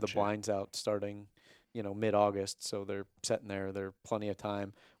we'll have the Gotcha. blinds out starting, mid-August. So they're sitting there. They're plenty of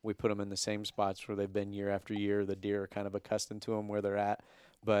time. We put them in the same spots where they've been year after year. The deer are kind of accustomed to them where they're at.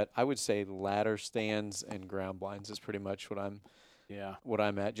 But I would say ladder stands and ground blinds is pretty much what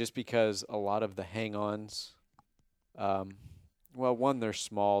I'm at. Just because a lot of the hang-ons. Well, one, they're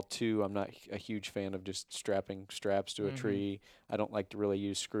small. Two, I'm not a huge fan of just strapping straps to a tree. I don't like to really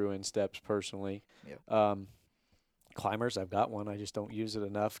use screw-in steps personally. Yep. Climbers, I've got one. I just don't use it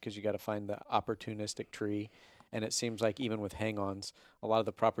enough because you got to find the opportunistic tree. And it seems like even with hang-ons, a lot of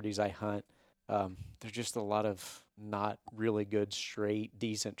the properties I hunt, there's just a lot of not really good, straight,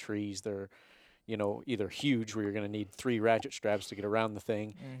 decent trees. They're either huge where you're going to need 3 ratchet straps to get around the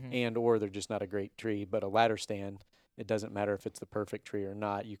thing, or they're just not a great tree. But a ladder stand, it doesn't matter if it's the perfect tree or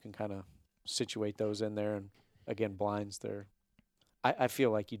not. You can kind of situate those in there. And, again, blinds, I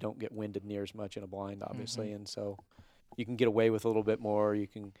feel like you don't get winded near as much in a blind, obviously. And so you can get away with a little bit more. You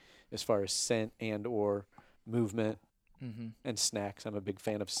can, as far as scent and or movement and snacks. I'm a big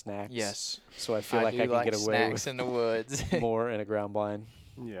fan of snacks. Yes. So I feel like I can get away snacks with in the woods. more in a ground blind.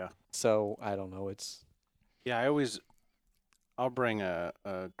 Yeah. So I don't know. Yeah, I'll bring a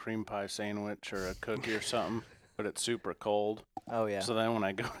cream pie sandwich or a cookie or something, but it's super cold. Oh yeah. So then when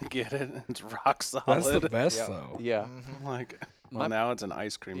I go to get it, it's rock solid. That's the best Yep. though. Yeah. I'm like, well, now it's an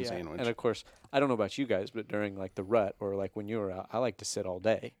ice cream sandwich. And of course, I don't know about you guys, but during like the rut or like when you were out, I like to sit all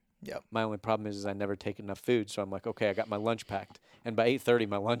day. Yep. My only problem is I never take enough food, so I'm like, okay, I got my lunch packed, and by 8:30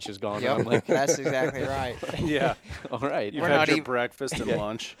 my lunch is gone. Yep. And I'm like, That's exactly right. yeah. all right. You've We're had not your even- breakfast and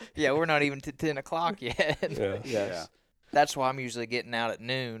lunch. Yeah, we're not even to 10 o'clock yet. Yeah. Yes. Yeah. That's why I'm usually getting out at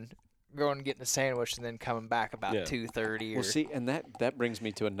noon, going and getting a sandwich, and then coming back about Yeah. 2:30. Well, see, and that brings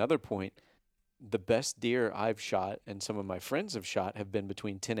me to another point. The best deer I've shot and some of my friends have shot have been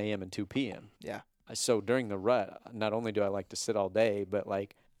between 10 a.m. and 2 p.m. Yeah. So during the rut, not only do I like to sit all day, but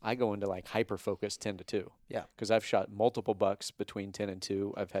like I go into like hyper focus 10 to 2. Yeah. Because I've shot multiple bucks between 10 and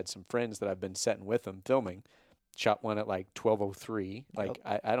 2. I've had some friends that I've been setting with them filming. Shot one at like 12:03. Like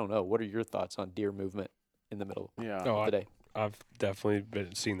I don't know. What are your thoughts on deer movement in the middle Yeah. Oh, of the day? I've definitely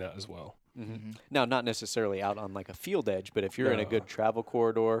seen that as well. Now, not necessarily out on like a field edge, but if you're in a No. good travel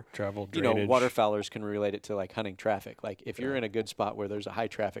corridor, Travel you know, drainage. waterfowlers can relate it to like hunting traffic. Like if you're in a good spot where there's a high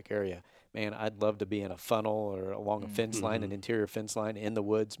traffic area, man, I'd love to be in a funnel or along a fence line, an interior fence line in the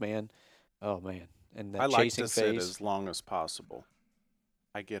woods, man. Oh man, and that I like chasing to sit phase. as long as possible.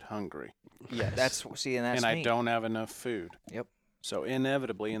 I get hungry. Yes. That's and me. I don't have enough food. Yep. So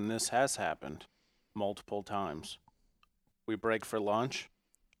inevitably, and this has happened multiple times, we break for lunch.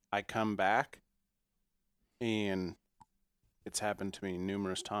 I come back, and it's happened to me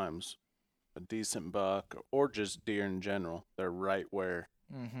numerous times. A decent buck or just deer in general, they're right where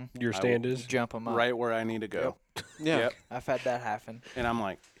Your stand is? Jump them up. right where I need to go. yeah. Yep. I've had that happen. And I'm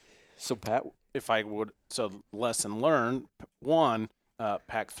like, So Pat, if I would, so lesson learned, one,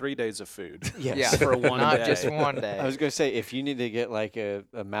 pack 3 days of food. yes. Yeah. For one Not day. just one day. I was gonna say if you need to get like a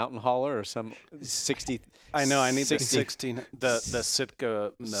mountain hauler or some 60. I know I need 60 the 16, the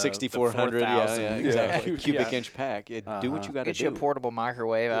Sitka, the 6400. 4000. Yeah, exactly. Yeah. Cubic inch pack. Do what you got to Get do. you a portable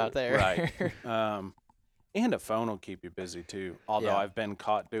microwave out there. Right. And a phone will keep you busy too. Although Yeah. I've been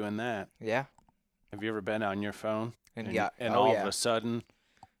caught doing that. Yeah. Have you ever been on your phone And all of a sudden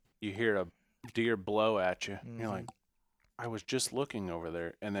you hear a deer blow at you? You're like, I was just looking over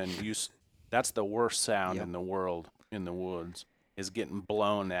there, and then that's the worst sound Yep. in the world in the woods is getting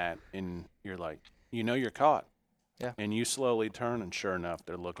blown at, and you're like, you're caught. Yeah. And you slowly turn, and sure enough,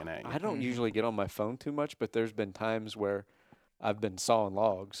 they're looking at you. I don't usually get on my phone too much, but there's been times where I've been sawing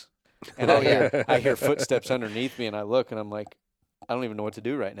logs, and I hear footsteps underneath me, and I look, and I'm like, I don't even know what to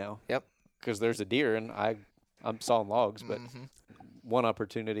do right now. Yep. Because there's a deer, and I'm sawing logs, but Mm-hmm. one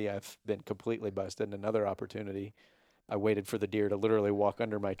opportunity I've been completely busted, and another opportunity I waited for the deer to literally walk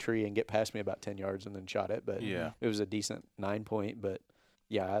under my tree and get past me about 10 yards and then shot it, but Yeah. it was a decent 9-point, but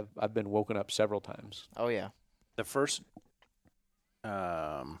yeah, I've been woken up several times. Oh yeah. The first,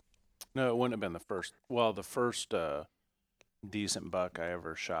 no, it wouldn't have been the first. Well, the first decent buck I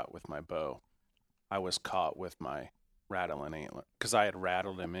ever shot with my bow, I was caught with my rattling antler because I had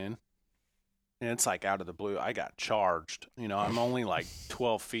rattled him in, and it's like out of the blue. I got charged. You know, I'm only like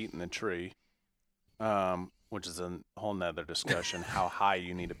 12 feet in the tree, which is a whole nother discussion, how high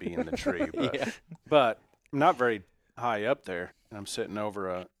you need to be in the tree. But, but I'm not very high up there, and I'm sitting over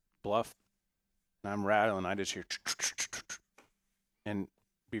a bluff, and I'm rattling. I just hear, and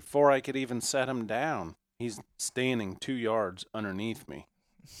before I could even set him down, he's standing 2 yards underneath me,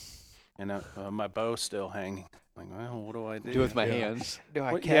 and my bow's still hanging. Like, well, what do I do? Do with my hands. Do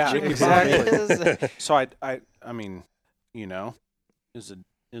I Well, catch yeah, it? exactly. So I mean, you know, it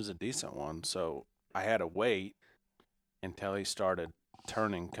was a decent one. So I had to wait until he started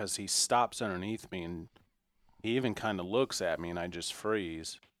turning, because he stops underneath me, and he even kind of looks at me, and I just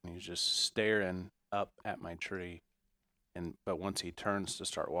freeze. And he's just staring up at my tree, but once he turns to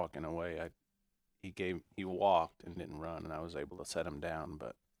start walking away, he walked and didn't run, and I was able to set him down.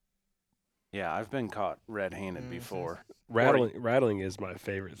 But yeah, I've been caught red-handed before. Rattling is my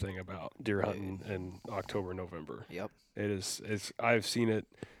favorite thing about deer hunting in October, November. Yep. It's I've seen it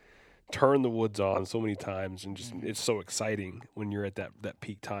turn the woods on so many times, and just it's so exciting when you're at that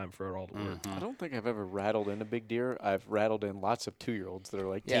peak time for it all to work. I don't think I've ever rattled in a big deer. I've rattled in lots of 2-year-olds that are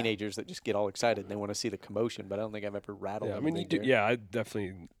like Yeah. teenagers that just get all excited and they want to see the commotion, but I don't think I've ever rattled Yeah, I in mean, a you big do. deer. Yeah, I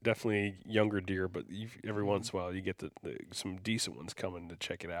definitely younger deer, but every once in a while you get some decent ones coming to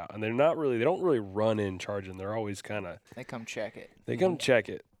check it out, and they don't really run in charging. They're always kind of They come check it. they come check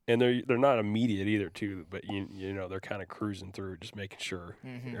it, and they're not immediate either too. But you know they're kind of cruising through, just making sure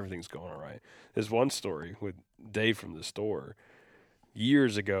everything's going all right. There's one story with Dave from the store.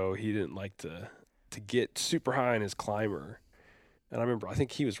 Years ago, he didn't like to get super high on his climber. And I remember, I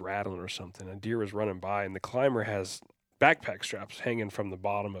think he was rattling or something. A deer was running by, and the climber has backpack straps hanging from the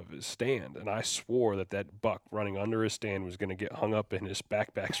bottom of his stand. And I swore that buck running under his stand was going to get hung up in his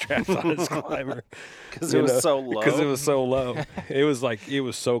backpack straps on his climber. Because it was so low. Because it was so low. It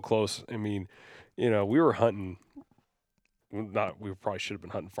was so close. I mean, you know, we were hunting. We probably should have been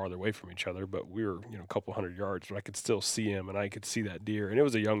hunting farther away from each other, but we were, a couple 100 yards, but I could still see him, and I could see that deer, and it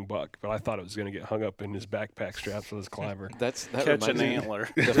was a young buck, but I thought it was going to get hung up in his backpack straps with his climber. That Catch an reminds me- antler.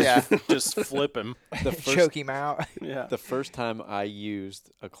 Yeah. Just flip him. Choke him out. Yeah. The first time I used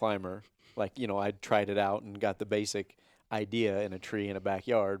a climber, I'd tried it out and got the basic idea in a tree in a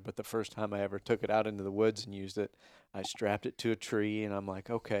backyard, but the first time I ever took it out into the woods and used it, I strapped it to a tree, and I'm like,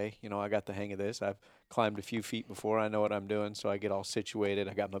 okay, I got the hang of this. I've climbed a few feet before. I know what I'm doing, so I get all situated.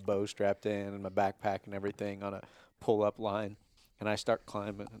 I got my bow strapped in and my backpack and everything on a pull-up line, and I start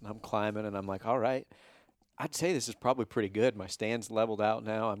climbing, and I'm like, all right, I'd say this is probably pretty good. My stand's leveled out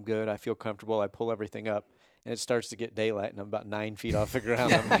now. I'm good. I feel comfortable. I pull everything up, and it starts to get daylight, and I'm about 9 feet off the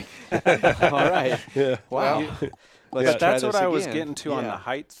ground. I'm like, all right. Yeah. Wow. But that's what I was again. getting to on the Yeah.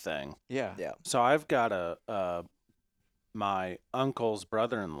 height thing. Yeah. Yeah. So I've got my uncle's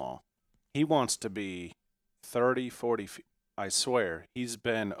brother-in-law. He wants to be 30, 40 feet. I swear, he's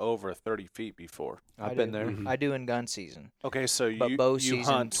been over 30 feet before. I've I been do. there. Mhm. I do in gun season, Okay, so but you bow you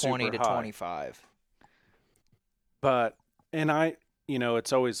season hunt 20 super to high. 25. But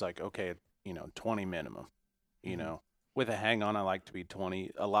it's always like, okay, 20 minimum. With a hang on, I like to be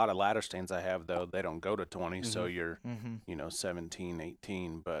 20. A lot of ladder stands I have, though, they don't go to 20, so you're Mm-hmm. 17,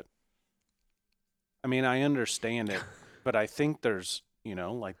 18. But I mean, I understand it, but I think there's,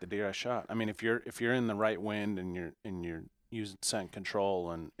 like the deer I shot. I mean, if you're in the right wind and you're using scent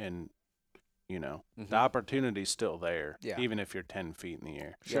control and the opportunity's still there, Yeah. even if you're 10 feet in the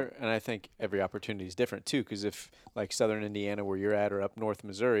air. Sure, and I think every opportunity is different too. Because if like southern Indiana, where you're at, or up north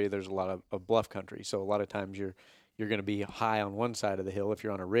Missouri, there's a lot of bluff country. So a lot of times you're going to be high on one side of the hill if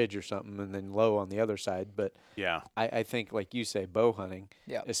you're on a ridge or something, and then low on the other side. But Yeah. I think, like you say, bow hunting,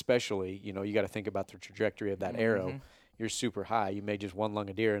 Yeah. especially, you got to think about the trajectory of that arrow. You're super high. You may just one lung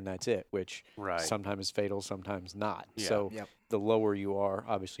a deer and that's it, which Right. sometimes is fatal, sometimes not. Yeah. So Yep. the lower you are,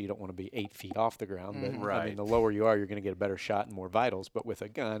 obviously you don't want to be 8 feet off the ground. But I mean, Right. the lower you are, you're going to get a better shot and more vitals. But with a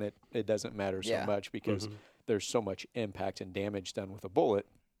gun, it doesn't matter so Yeah. much because there's so much impact and damage done with a bullet.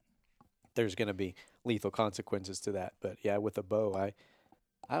 There's going to be lethal consequences to that. But yeah, with a bow,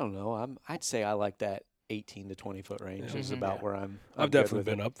 I don't know. I'd say I like that 18 to 20 foot range Yeah. is Mhm. about where I'm I've good definitely with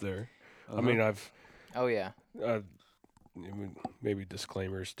been it. up there. I Uh-huh. mean, Oh yeah. maybe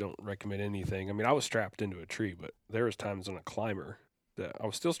disclaimers, don't recommend anything. I mean, I was strapped into a tree, but there was times on a climber that I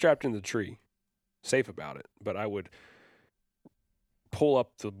was still strapped into the tree, safe about it, but I would pull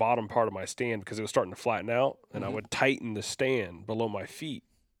up the bottom part of my stand because it was starting to flatten out, and I would tighten the stand below my feet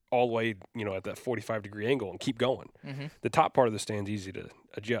all the way, at that 45-degree angle and keep going. Mm-hmm. The top part of the stand's easy to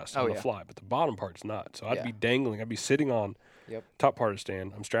adjust Oh, on the yeah. fly, but the bottom part's not. So I'd Yeah. be dangling. I'd be sitting on Yep. top part of the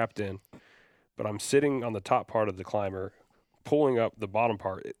stand. I'm strapped in, but I'm sitting on the top part of the climber, pulling up the bottom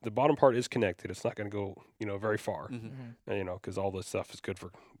part. The bottom part is connected. It's not going to go, very far, Mm-hmm. because all this stuff is good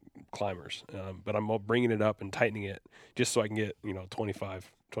for climbers. But I'm bringing it up and tightening it just so I can get,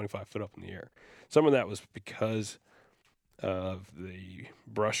 25 foot up in the air. Some of that was because of the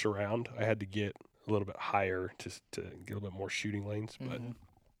brush around. I had to get a little bit higher to get a little bit more shooting lanes,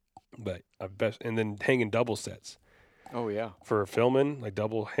 but I best, and then hanging double sets Oh yeah. for filming, like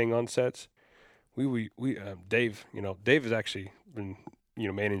double hang on sets. We Dave, Dave has actually been,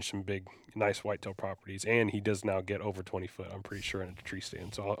 managed some big, nice whitetail properties, and he does now get over 20 foot. I'm pretty sure in a tree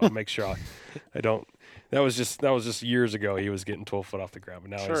stand. So I'll make sure I don't. That was just years ago. He was getting 12 foot off the ground,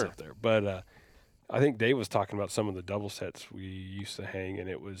 but now he's Sure. up there. But I think Dave was talking about some of the double sets we used to hang, and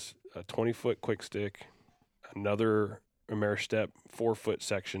it was a 20 foot quick stick, another Ameristep 4 foot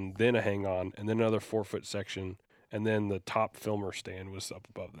section, then a hang on, and then another 4 foot section, and then the top filmer stand was up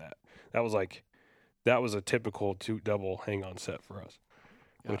above that. That was a typical double hang on set for us,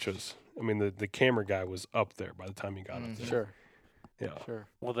 which was, the camera guy was up there by the time he got up there. Sure. Yeah. Sure.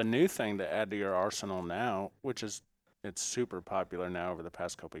 Well, the new thing to add to your arsenal now, which is it's super popular now over the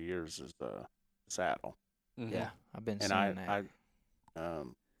past couple of years, is the saddle. Mm-hmm. Yeah, I've been And seeing that.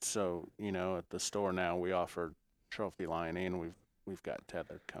 So at the store now we offer trophy line and we've got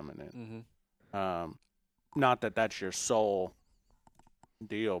tethered coming in. Mm-hmm. Not that that's your sole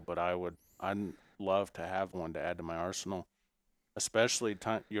deal, but I'd love to have one to add to my arsenal, especially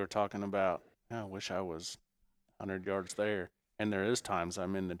you're talking about. I wish I was 100 yards there, and there is times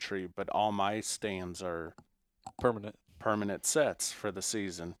I'm in the tree, but all my stands are permanent sets for the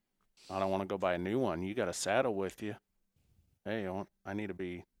season. I don't want to go buy a new one. You got a saddle with you. Hey, I need to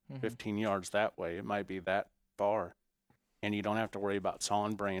be 15 yards that way. It might be that far, and you don't have to worry about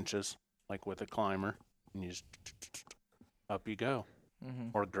sawing branches like with a climber. And you just up you go.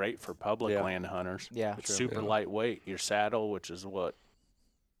 Or great for public land hunters. Yeah. It's super lightweight. Your saddle, which is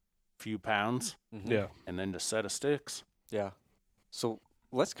few pounds, Yeah. and then just set of sticks. Yeah. So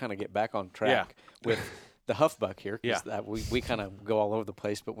let's kind of get back on track with the huff buck here. 'Cause that we kind of go all over the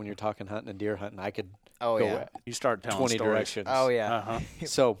place, but when you're talking hunting and deer hunting, I could Oh go yeah. You start telling 20 stories. directions. Oh yeah. Uh-huh.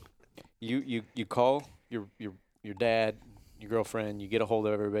 So you call your dad, your girlfriend, you get a hold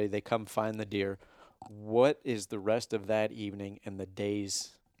of everybody, they come find the deer. What is the rest of that evening and the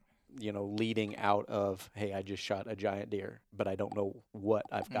days, leading out of, hey, I just shot a giant deer, but I don't know what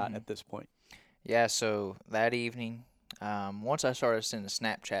I've got at this point? Yeah, so that evening, once I started sending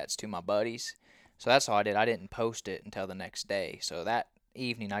Snapchats to my buddies, so that's all I did. I didn't post it until the next day. So that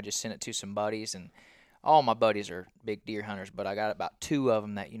evening, I just sent it to some buddies, and all my buddies are big deer hunters, but I got about 2 of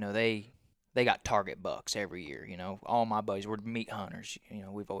them that, they got target bucks every year. All my buddies were meat hunters.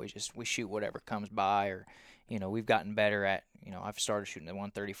 We've always we shoot whatever comes by, or, we've gotten better at, I've started shooting the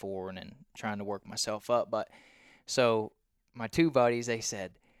 134 and then trying to work myself up. But so my 2 buddies, they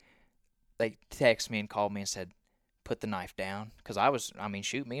texted me and called me and said, put the knife down. Because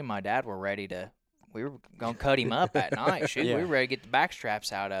shoot, me and my dad were ready we were going to cut him up at night. Shoot, we were ready to get the back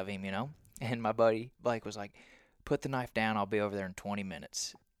straps out of him, And my buddy Blake was like, put the knife down. I'll be over there in 20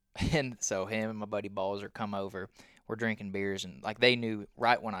 minutes. And so him and my buddy Balzer come over. We're drinking beers, and they knew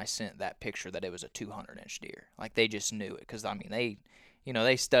right when I sent that picture that it was a 200-inch deer. They just knew it because they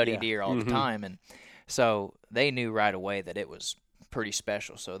study deer all the time, and so they knew right away that it was pretty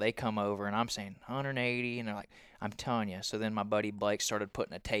special. So they come over, and I'm saying 180, and they're like, I'm telling you. So then my buddy Blake started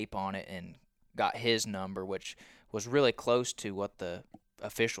putting a tape on it and got his number, which was really close to what the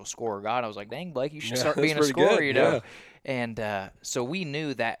official scorer got. I was like, dang, Blake, you should start being a scorer, good. Yeah. Yeah. And so we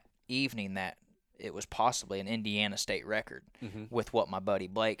knew that evening that it was possibly an Indiana state record with what my buddy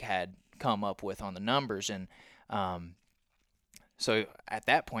Blake had come up with on the numbers. And so at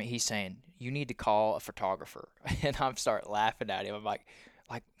that point, he's saying, you need to call a photographer. And I'm start laughing at him. I'm like,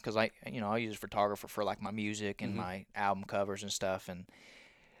 because I use a photographer for my music and my album covers and stuff. And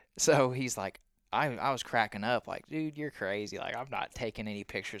so he's like, I was cracking up, dude, you're crazy. I'm not taking any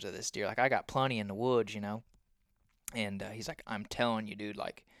pictures of this deer. I got plenty in the woods, And he's like, I'm telling you, dude,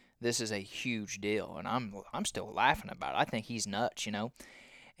 this is a huge deal. And I'm still laughing about it. I think he's nuts,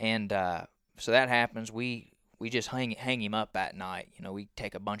 And so that happens. We just hang him up at night. We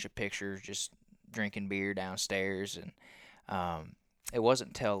take a bunch of pictures, just drinking beer downstairs. And it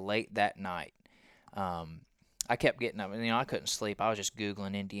wasn't until late that night. I kept getting up, and I couldn't sleep. I was just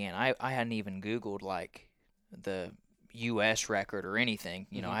Googling Indiana. I hadn't even Googled the U.S. record or anything.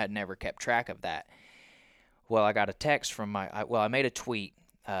 I had never kept track of that. Well, I got a text from I made a tweet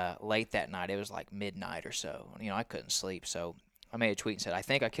late that night. It was midnight or so. I couldn't sleep, so I made a tweet and said, I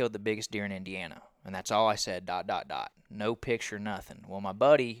think I killed the biggest deer in Indiana. And that's all I said, ... No picture, nothing. Well, my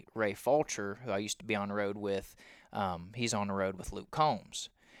buddy, Ray Fulcher, who I used to be on the road with, He's on the road with Luke Combs.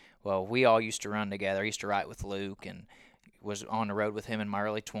 Well, we all used to run together. I used to write with Luke and was on the road with him in my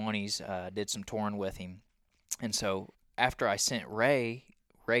early 20s, did some touring with him. And so after I sent Ray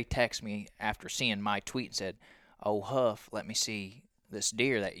texted me after seeing my tweet and said, "Oh, Huff, let me see this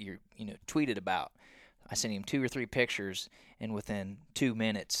deer that you tweeted about." I sent him 2 or 3 pictures, and within 2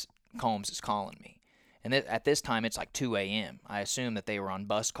 minutes, Combs is calling me. And at this time, it's like 2 a.m. I assume that they were on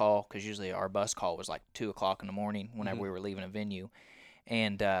bus call, because usually our bus call was like 2 o'clock in the morning whenever we were leaving a venue.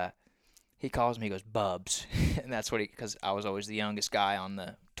 And he calls me, he goes, "Bubs." And that's what because I was always the youngest guy on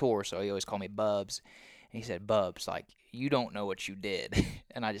the tour, so he always called me Bubs. And he said, "Bubs, like, you don't know what you did."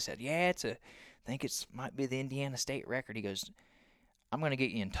 And I just said, "Yeah, I think might be the Indiana State record." He goes, "I'm going to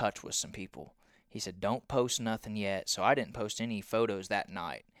get you in touch with some people." He said, "Don't post nothing yet." So I didn't post any photos that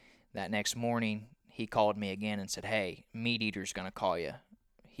night. That next morning, he called me again and said, "Hey, Meat Eater's going to call you."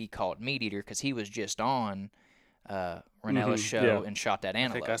 He called Meat Eater because he was just on Ranella's show and shot that I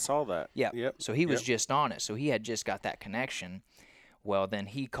antelope. think I saw that. Yeah. Yep. So he was just on it. So he had just got that connection. Well, then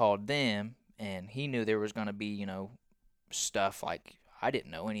he called them, and he knew there was going to be, stuff like I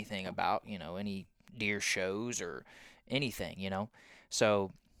didn't know anything about, any deer shows or anything,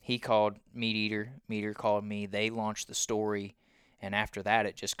 So he called Meat Eater. Meat Eater called me. They launched the story, and after that,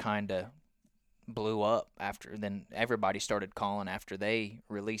 it just kind of blew up. Then everybody started calling after they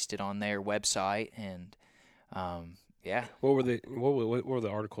released it on their website, and yeah. What were the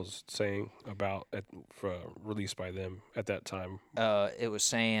articles saying about released by them at that time? It was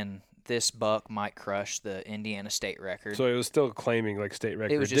saying this buck might crush the Indiana state record. So it was still claiming like state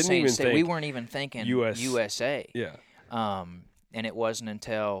record. It was just Didn't even saying think we weren't even thinking USA. Yeah. And it wasn't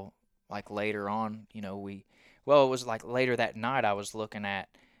until like later on, it was like later that night I was looking at,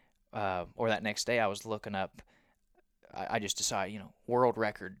 or that next day I was looking up. I just decided, world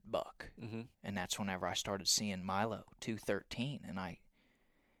record buck, and that's whenever I started seeing Milo 213, and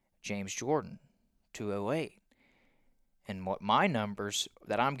James Jordan 208. And what my numbers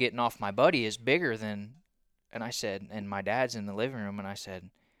that I'm getting off my buddy is bigger than, and I said, and my dad's in the living room, and I said,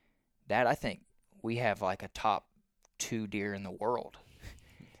 "Dad, I think we have like a top 2 deer in the world."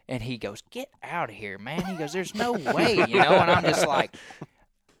 And he goes, "Get out of here, man." He goes, "There's no way, and I'm just like,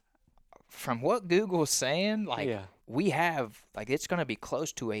 from what Google's saying, we have, it's going to be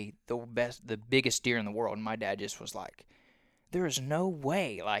close to the biggest deer in the world. And my dad just was like, "There is no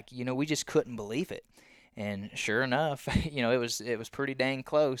way." We just couldn't believe it. And sure enough, it was pretty dang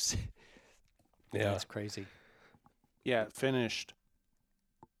close. Yeah, that's crazy. Yeah, it finished.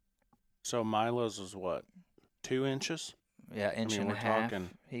 So Milo's was what, 2 inches? Yeah, inch and a half.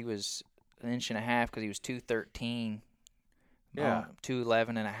 He was an inch and a half because he was 213. Yeah,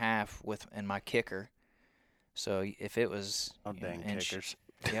 211 and a half and my kicker. So if it was dang kickers.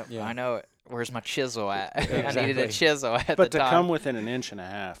 Yep, yeah. I know it. Where's my chisel at? Exactly. I needed a chisel at But the to time. come within an inch and a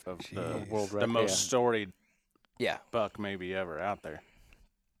half of the world the record, most storied buck maybe ever out there,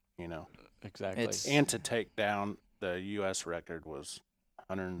 Exactly. and to take down the U.S. record was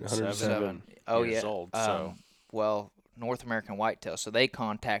 107 years old. So well, North American Whitetail. So they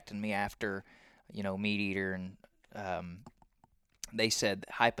contacted me after, Meat Eater, and they said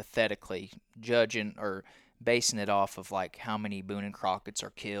hypothetically, judging or basing it off of like how many Boone and Crockett's are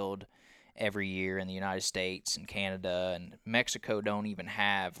killed every year in the United States and Canada and Mexico, don't even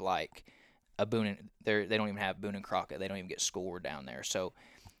have like a Boone. They don't even have Boone and Crockett. They don't even get scored down there. So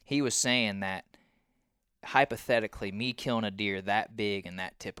he was saying that hypothetically, me killing a deer that big and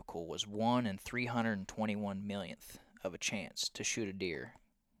that typical was 1 in 321 millionth of a chance to shoot a deer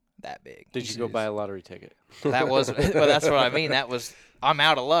that big. Did you go buy a lottery ticket? That was, well, that's what I mean. I'm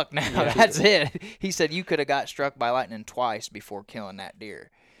out of luck now. Yeah. That's it. He said you could have got struck by lightning twice before killing that deer.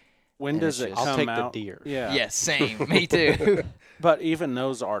 When does it come out? I'll take the deer. Yeah. Yes, same. Me too. But even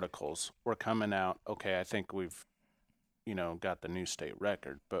those articles were coming out. Okay, I think we've, got the new state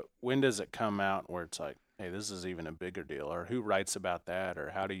record. But when does it come out where it's like, hey, this is even a bigger deal? Or who writes about that?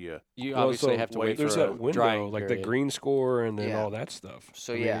 Or how do you? You obviously have to wait for there's that window, drying like period. the green score and then all that stuff.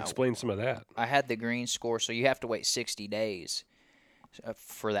 So explain some of that. I had the green score, so you have to wait 60 days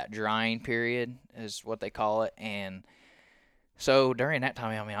for that drying period, is what they call it. And so during that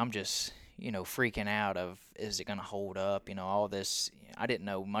time, I'm just freaking out of, is it going to hold up? All this. I didn't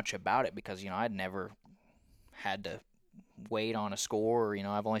know much about it because I'd never had to wait on a score.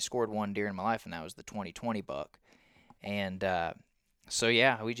 I've only scored one deer in my life, and that was the 2020 buck. And so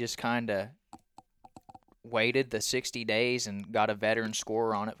we just kind of waited the 60 days and got a veteran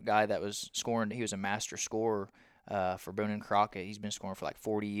scorer on it. A guy that was scoring, he was a master scorer for Boone and Crockett. He's been scoring for like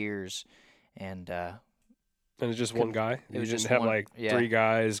 40 years, and And it's just one guy? It You was didn't just have one- like yeah. 3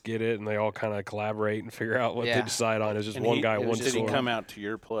 guys get it and they all kind of collaborate and figure out what they Yeah. decide on. It's just And one he- guy, it was one just Did he score. come out to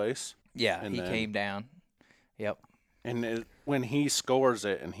your place? Yeah, And he then- came down. Yep. And when he scores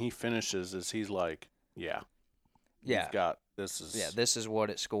it and he finishes, he's like, yeah, Yeah. you've got this is. Yeah, this is what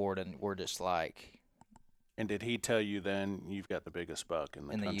it scored, and we're just like And did he tell you then you've got the biggest buck in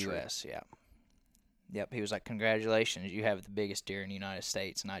the in country? the U.S. Yeah. Yep. He was like, "Congratulations, you have the biggest deer in the United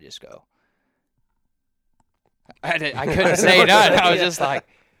States," and I just go, I couldn't say nothing. I was just like,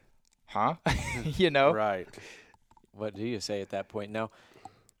 huh? You know? Right. What do you say at that point? Now,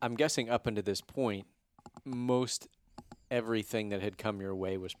 I'm guessing up until this point, most everything that had come your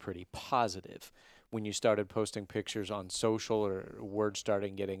way was pretty positive. When you started posting pictures on social or word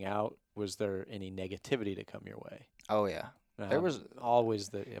started getting out, was there any negativity to come your way? Oh yeah. There was always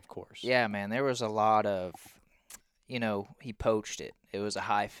of course. Yeah, man. There was a lot of, he poached it. It was a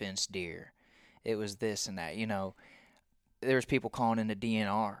high fence deer. It was this and that. There was people calling into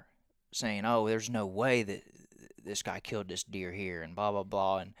DNR saying, "Oh, there's no way that this guy killed this deer here," and blah blah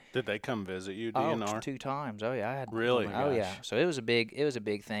blah. And Did they come visit you, oh, DNR? 2 times. Oh yeah, I had. Really? my Oh yeah. gosh. So it was a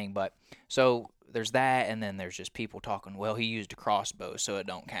big thing. But so there's that, and then there's just people talking. Well, he used a crossbow, so it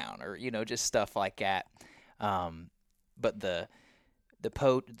don't count, or just stuff like that. But the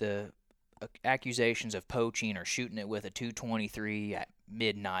accusations of poaching or shooting it with a 223 at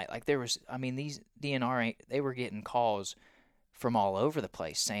midnight, like these DNR they were getting calls from all over the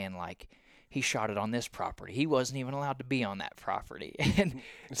place saying like he shot it on this property. He wasn't even allowed to be on that property. And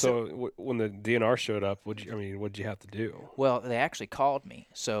So when the DNR showed up, what'd you have to do? well, they actually called me.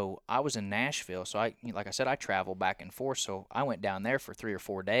 So I was in Nashville. So like I said, I travel back and forth. So I went down there for 3 or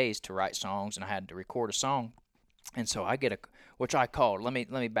 4 days to write songs, and I had to record a song. And so I which I called. Let me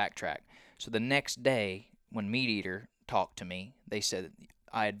backtrack. So the next day when Meat Eater talked to me, they said,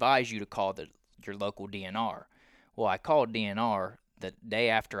 "I advise you to call your local DNR." Well, I called DNR the day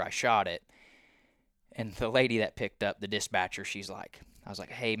after I shot it, and the lady that picked up, the dispatcher, I was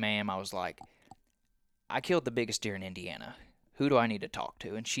like, "Hey, ma'am," I was like, "I killed the biggest deer in Indiana. Who do I need to talk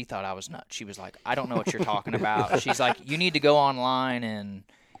to?" And she thought I was nuts. She was like, "I don't know what you're talking about." She's like, "You need to go online and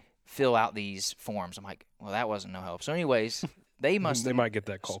fill out these forms." I'm like, "Well, that wasn't no help." So anyways, they might get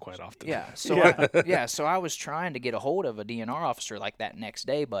that call quite often. Yeah. So so I was trying to get a hold of a DNR officer like that next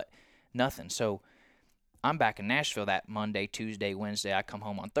day, but nothing. So I'm back in Nashville that Monday, Tuesday, Wednesday. I come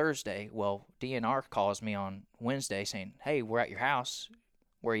home on Thursday. Well, DNR calls me on Wednesday saying, "Hey, we're at your house.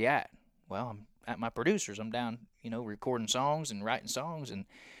 Where you at?" Well, I'm at my producer's. I'm down, recording songs and writing songs. And,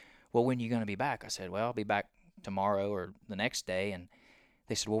 "Well, when are you going to be back?" I said, "Well, I'll be back tomorrow or the next day." And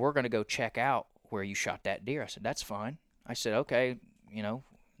they said, "Well, we're going to go check out where you shot that deer." I said, "That's fine." I said, "Okay."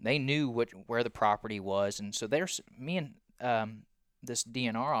 They knew where the property was. And so me and this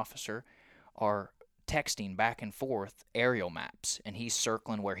DNR officer are texting back and forth aerial maps, and he's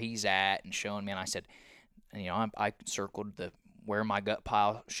circling where he's at and showing me. And I said, I circled where my gut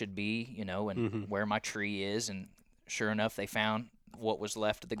pile should be, and where my tree is. And sure enough, they found what was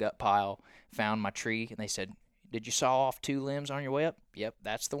left of the gut pile, found my tree, and they said, "Did you saw off 2 limbs on your way up?" "Yep,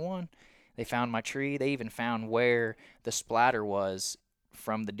 that's the one." They found my tree. They even found where the splatter was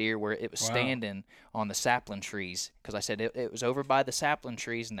from the deer, where it was standing on the sapling trees. Because I said it was over by the sapling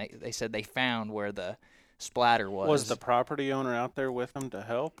trees, and they said they found where the splatter was. Was the property owner out there with them to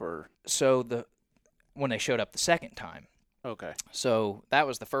help, or? So when they showed up the second time. Okay. So that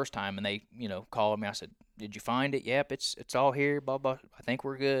was the first time, and they called me. I said, "Did you find it?" "Yep, it's all here, blah blah. I think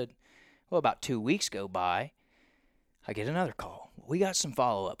we're good." Well, about 2 weeks go by. I get another call. "We got some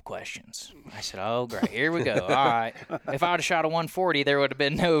follow-up questions." I said, "Oh, great. Here we go. All right." If I would have shot a 140, there would have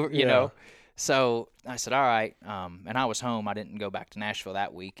been no, you know. So I said, "All right." And I was home. I didn't go back to Nashville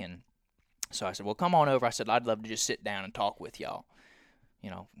that week. And so I said, "Well, come on over." I said, "I'd love to just sit down and talk with y'all.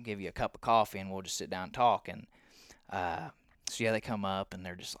 Give you a cup of coffee, and we'll just sit down and talk." And so, they come up, and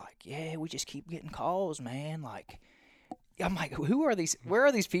they're just like, "Yeah, we just keep getting calls, man. Like," I'm like, "Who are these? Where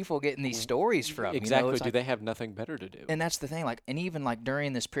are these people getting these stories from?" Exactly. It's Do like, they have nothing better to do? and that's the thing. Like, and even like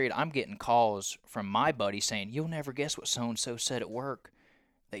during this period, I'm getting calls from my buddy saying, "You'll never guess what so and so said at work.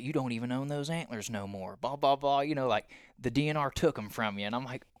 That you don't even own those antlers no more. Blah blah blah. Like the DNR took them from you." And I'm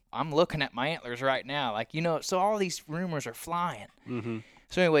like, I'm looking at my antlers right now. Like, so all these rumors are flying. Mm-hmm.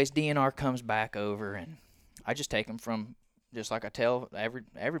 So, anyways, DNR comes back over, and I just take them from just like I tell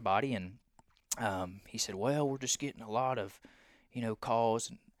everybody. And he said, "Well, we're just getting a lot of, calls."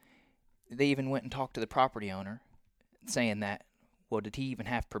 And they even went and talked to the property owner, saying that, "Well, did he even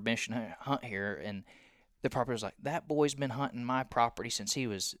have permission to hunt here?" And the property was like, "That boy's been hunting my property since he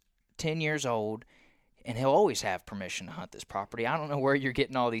was 10 years old. and he'll always have permission to hunt this property. I don't know where you're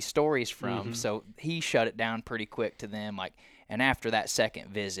getting all these stories from. Mhm. So he shut it down pretty quick to them. And after that second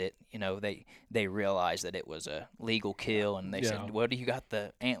visit, they realized that it was a legal kill, and they said, "Well, do you got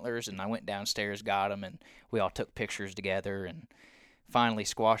the antlers?" And I went downstairs, got them, and we all took pictures together, and finally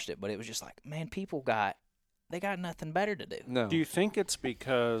squashed it. But it was just like, man, people got nothing better to do. No. Do you think it's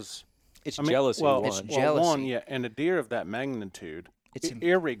because It's I mean, jealousy. Well, one. It's well, jealousy. one, yeah, and a deer of that magnitude,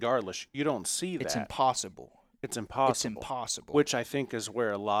 irregardless, you don't see that. It's impossible. It's impossible. It's impossible. Which I think is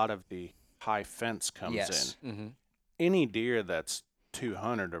where a lot of the high fence comes Yes. in. Mhm. Any deer that's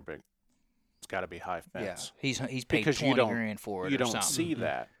 200 or big, it's got to be high yeah, fence. he's paid Because you 20 don't- grand for it You or don't something. see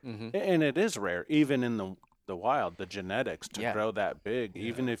that, Mhm. and it is rare, even in the wild. The genetics to Yeah. grow that big,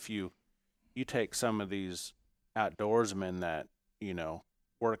 even if you take some of these outdoorsmen that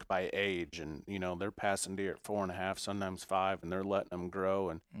work by age, and they're passing deer at 4.5, sometimes 5, and they're letting them grow,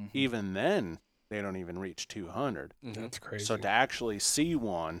 and Mhm. even then they don't even reach 200. Mhm. That's crazy. So to actually see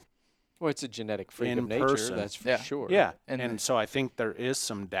one, Well, it's a genetic freak in of nature. person. That's for Yeah. sure. yeah, And- and so I think there is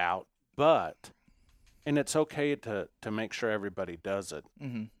some doubt, and it's okay to make sure everybody does it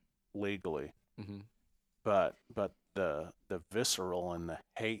Mhm. legally, Mhm. but the visceral and the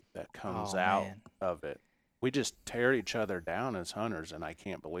hate that comes Oh, out man. of it, we just tear each other down as hunters, and I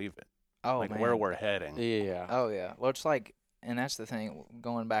can't believe it. Oh, like man. where we're heading. Yeah. Oh yeah. Well, it's like, and that's the thing.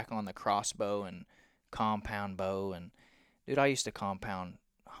 Going back on the crossbow and compound bow, and dude, I used to compound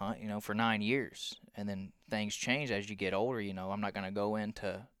hunt, for 9 years, and then things change as you get older. I'm not gonna go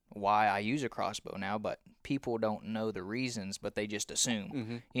into why I use a crossbow now, but people don't know the reasons, but they just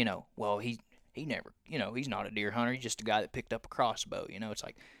assume, Mhm. well, he never, he's not a deer hunter. He's just a guy that picked up a crossbow. It's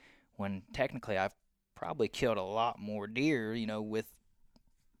like, when technically I've probably killed a lot more deer, with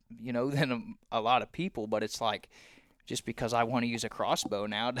than a lot of people, but it's like, just because I want to use a crossbow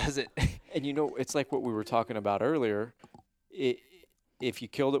now, does it? And it's like what we were talking about earlier. If you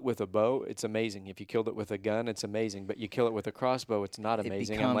killed it with a bow, it's amazing. If you killed it with a gun, it's amazing. But you kill it with a crossbow, it's not It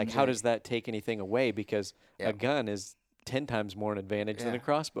amazing. I'm like, becomes how a- does that take anything away? Because a Yep. gun is 10 times more an advantage than Yeah. a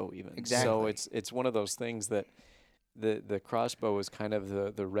crossbow even. So Exactly. it's one of those things that the crossbow is kind of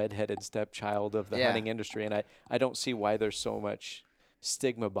the redheaded stepchild of the Yeah. hunting industry. And I don't see why there's so much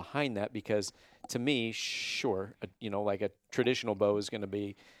stigma behind that, because to me, sure, like a traditional bow is going to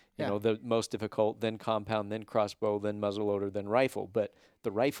be Yeah. the most difficult, then compound, then crossbow, then muzzleloader, then rifle. But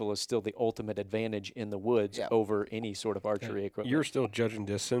the rifle is still the ultimate advantage in the woods Yeah. over any sort of archery equipment. You're still judging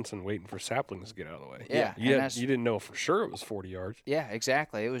distance and waiting for saplings to get out of the way. Yeah, You, and you didn't know for sure it was 40 yards. Yeah,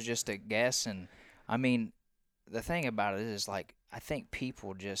 exactly. It was just a guess, and I mean, the thing about it is, like, I think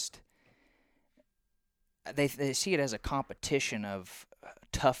people just they see it as a competition of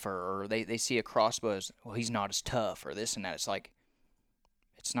tougher, or they see a crossbow as, well, he's not as tough, or this and that. It's like,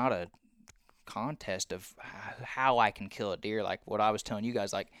 it's not a contest of how I can kill a deer. Like what I was telling you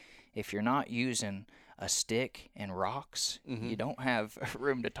guys, like, if you're not using a stick and rocks, you don't have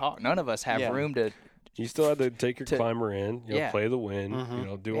room to talk. None of us have Yeah. room to. You still had to take your To- climber in, Yeah. play the wind,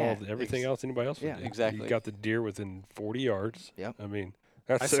 Mhm. do Yeah. everything else anybody else would Yeah. do. Exactly. You got the deer within 40 yards. Yep. I mean,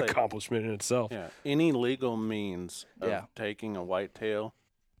 that's I an say- accomplishment in itself. Yeah, any legal means of Yeah. taking a whitetail,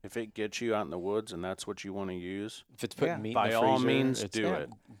 if it gets you out in the woods and that's what you want to use, If it's putting Yeah. meat in by the all freezer, means it's- do yeah. it.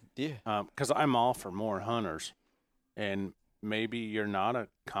 Yeah. Because I'm all for more hunters, and maybe you're not a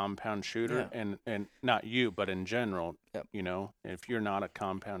compound shooter, and not you, but in general, Yep. if you're not a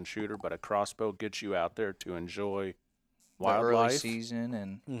compound shooter, but a crossbow gets you out there to enjoy The early wildlife, season,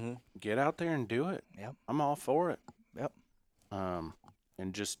 and Mm-hmm. get out there and do it. Yep. I'm all for it. Yep.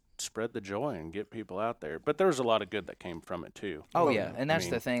 And just spread the joy and get people out there. But there's a lot of good that came from it too. oh yeah, and that's I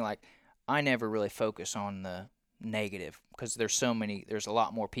the mean, thing. Like, I never really focus on the negative, because there's a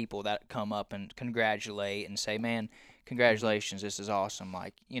lot more people that come up and congratulate and say, man, congratulations, this is awesome.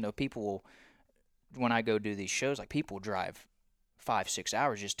 Like, people will, when I go do these shows, like, people drive 5-6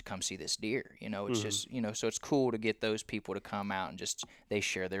 hours just to come see this deer. It's just, so it's cool to get those people to come out and just, they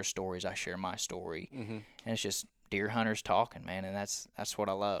share their stories, I share my story, Mm-hmm. and it's just deer hunters talking, man, and that's what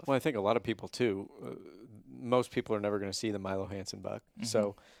I love. Well, I think a lot of people too. Most people are never going to see the Milo Hansen buck.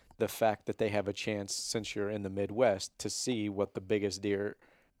 So the fact that they have a chance, since you're in the Midwest, to see what the biggest deer,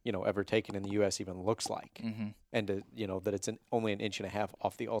 ever taken in the U.S. even looks like, and to, that it's only an inch and a half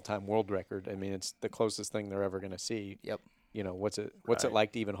off the all-time world record. I mean, it's the closest thing they're ever going to see. Yep. What's it Right.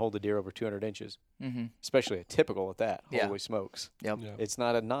 like to even hold a deer over 200 inches, Mm-hmm. especially a typical at that? Yeah. Holy smokes! Yep. Yeah. It's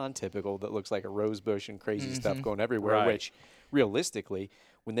not a non-typical that looks like a rose bush and crazy stuff Mhm. going everywhere, Right. which realistically,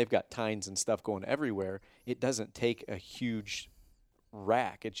 when they've got tines and stuff going everywhere, it doesn't take a huge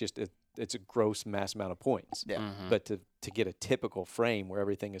rack. It's just it's a gross mass amount of points. Yeah. Mhm. But to get a typical frame where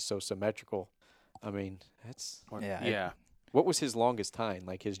everything is so symmetrical, I mean, that's Yeah, Yeah. what was his longest time?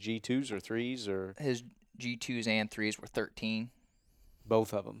 Like his G2s or 3s or His G2s and 3s were 13.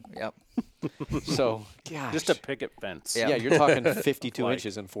 both of them? Yep. So, gosh. Just a picket fence. Yeah. Yeah, you're talking 52 Like-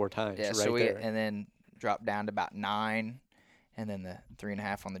 inches in 4 times Yeah, right so we there. and then dropped down to about 9, and then the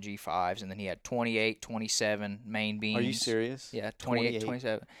 3.5 on the G5s, and then he had 28, 27 main beams. Are you serious? Yeah, 28, 28.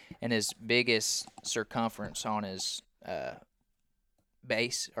 27. And his biggest circumference on his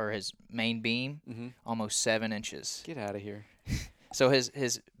base or his main beam, Mm-hmm. almost 7 inches. Get out of here. So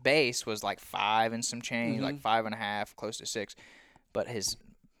his base was like 5 and some change, like Mhm. 5.5, close to 6. But his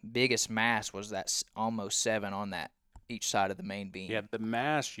biggest mass was that almost 7 on that each side of the main beam. Yeah, the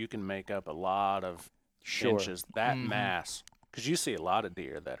mass, you can make up a lot of Sure. inches. That Mhm. mass, because you see a lot of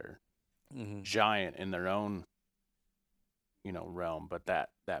deer that are Mm-hmm. giant in their own, realm, but that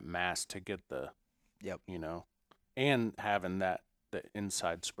mass to get the, Yep. and having the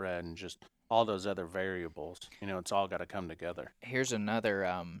inside spread and just all those other variables, it's all got to come together. Here's another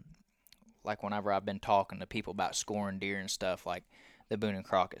like whenever I've been talking to people about scoring deer and stuff, like the Boone and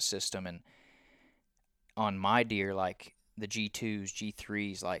Crockett system, and on my deer, like the G2s,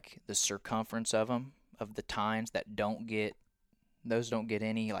 G3s, like the circumference of them, of the tines that don't get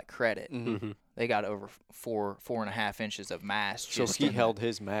any like credit. Mm-hmm. They got over 4.5 inches of mass. So just he in held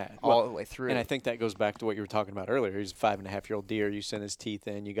his mat. all the way through. And I think that goes back to what you were talking about earlier. He's a 5.5-year-old deer. You sent his teeth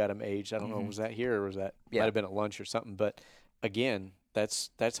in. You got him aged. I don't know. Mhm. Was that here or was that Yeah. might have been at lunch or something? But again, that's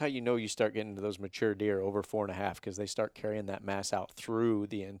how you know you start getting to those mature deer over 4.5 because they start carrying that mass out through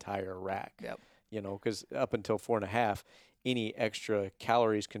the entire rack. Yep. Because up until 4.5, any extra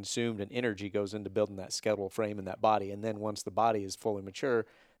calories consumed and energy goes into building that skeletal frame in that body. And then once the body is fully mature,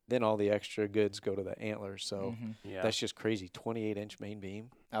 then all the extra goods go to the antlers. So Mhm. Yeah. that's just crazy. 28-inch main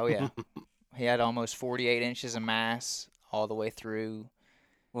beam. Oh yeah, he had almost 48 inches of mass all the way through.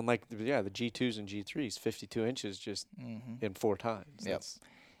 Well, like, the G2s and G3s, 52 inches just hmm in 4 times. Yep. That's-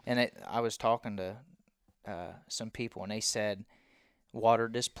 And I was talking to some people, and they said water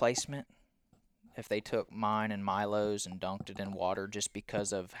displacement. If they took mine and Milo's and dunked it in water, just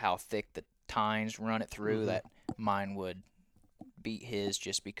because of how thick the tines run it through, Mhm. that mine would beat his.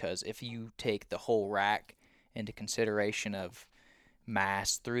 Just because if you take the whole rack into consideration of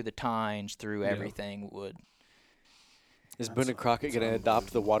mass through the tines, through Yeah. everything, would Is Boone and Crockett going to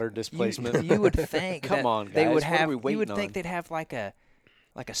adopt the water displacement? You would think Come that on, they would guys, what are have. we You would waiting think on? they'd have like a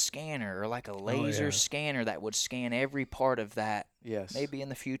scanner or like a laser yeah. scanner that would scan every part of that. Yes. Maybe in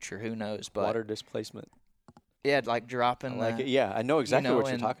the future, who knows? But water displacement. yeah, like dropping. I like the, it. Yeah, I know exactly know, what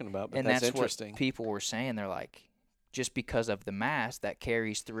you're and- talking about, but and that's that's interesting. what people were saying. They're like, just because of the mass that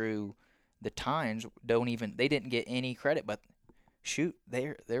carries through the tines, they didn't get any credit. But shoot,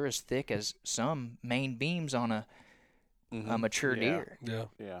 they're as thick as some main beams on a Mhm. mature Yeah. deer. Yeah.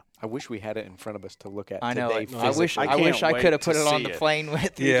 Yeah. I wish we had it in front of us to look at I know. today. I wish. I I can't wish I wait could have to put it on see the it. plane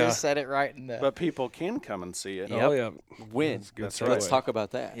with you. Yeah. Just set it right in the. But people can come and see it. Yep. Oh yeah. When? That's a good That's segue. Let's talk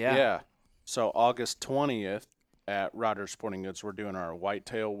about that. Yeah. So August 20th at Rogers Sporting Goods, we're doing our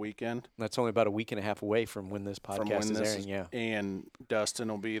whitetail weekend. That's only about a week and a half away from when this From podcast when is this airing. is- Yeah, And Dustin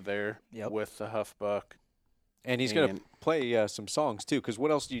will be there Yep. with the Huff Buck. and he's going to And- play some songs too. Because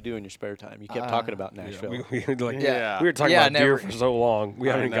what else do you do in your spare time? You kept talking about Yeah, Nashville. we like Yeah. we were talking Yeah, about deer never- for so long. We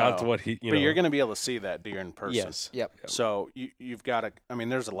I haven't got to know. what he. But you're going to be able to see that deer in person. Yes. Yep. So you've got to, I mean,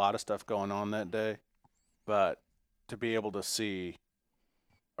 there's a lot of stuff going on that day, but to be able to see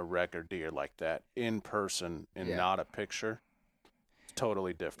a record deer like that in person and Yeah. not a picture, it's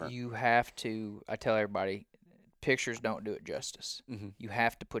totally different. You have to. I tell everybody, pictures don't do it justice. hmm You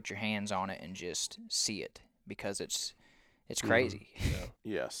have to put your hands on it and just see it because it's Mhm. crazy.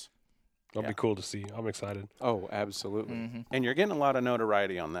 Yes. It'll Yeah. be cool to see. I'm excited. Oh, absolutely. hmm And you're getting a lot of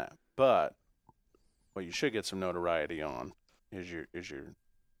notoriety on that. But what you should get some notoriety on is your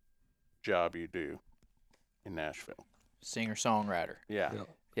job you do in Nashville. Singer songwriter. Yeah. Yep.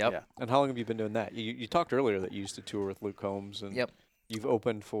 Yep. Yeah. And how long have you been doing that? You talked earlier that you used to tour with Luke Combs, and Yep. you've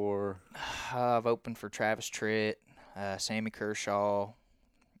opened for. I've opened for Travis Tritt, Sammy Kershaw,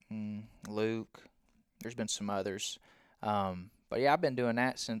 Luke. There's been some others. But yeah, I've been doing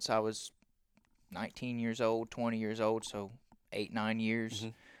that since I was 19 years old, 20 years old, so 8-9 years.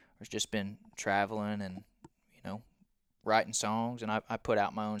 Mhm. I've just been traveling and, writing songs. And I put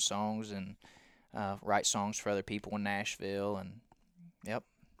out my own songs and write songs for other people in Nashville. And, yep.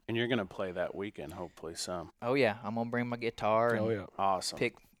 And you're going to play that weekend, hopefully, some. Oh, yeah, I'm going to bring my guitar and Oh yeah. Awesome.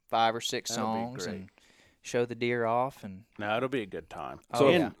 pick 5 or 6 That'll be songs great. and show the deer off. And No, it'll be a good time. So Oh,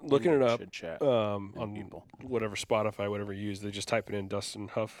 yeah. looking it up Should chat. on people. whatever Spotify, whatever you use, they just type it in Dustin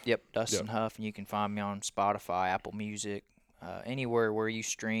Huff. Yep, Dustin Huff, and you can find me on Spotify, Apple Music, anywhere where you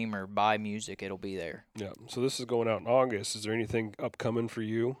stream or buy music, it'll be there. Yeah. So this is going out in August. Is there anything upcoming for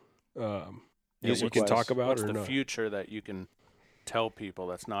you? Yeah, You can what's- talk about What's or the not? future that you can tell people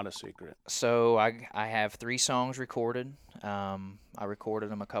that's not a secret? So I have 3 songs recorded. I recorded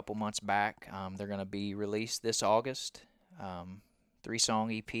them a couple months back. They're going to be released this August.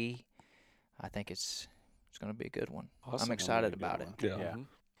 3-song EP. I think it's going to be a good one. Awesome. I'm excited about it. Yeah. Yeah. Mhm.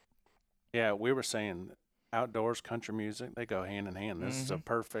 Yeah, we were saying outdoors country music, they go hand in hand. This is a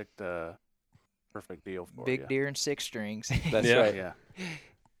perfect deal for Big you. deer and 6 strings. That's Yeah. right. Yeah.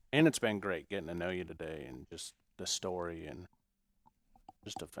 And it's been great getting to know you today and just the story and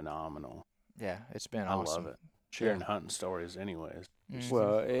just a phenomenal. Yeah, it's been I awesome. love it. Sharing hunting stories anyways. Mhm.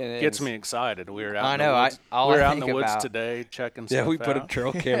 Well, and Gets it's- me excited. We were out I in know. the woods. All we were I out in think the woods about- today checking Yeah, stuff we put a out.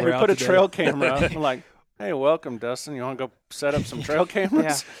 trail camera We out put a today. trail camera out. We're like, hey, welcome, Dustin. You want to go set up some trail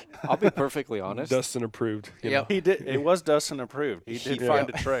cameras? I'll be perfectly honest. Dustin approved. You Yep. He did. It was Dustin approved. He did Yeah. find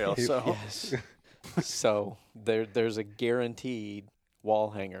a trail. He- So Yes. So there's a guaranteed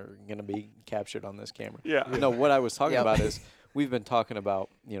wall hanger going to be captured on this camera. yeah. No, what I was talking Yep. about is we've been talking about,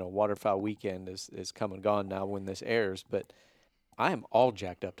 Waterfowl Weekend is come and gone now when this airs, but I am all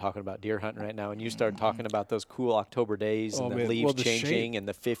jacked up talking about deer hunting right now. And you started talking about those cool October days Oh, and the man. leaves Well, the shade- changing and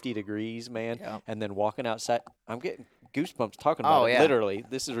the 50 degrees, man. Yep. And then walking outside. I'm getting goosebumps talking Oh, about it. yeah. Literally,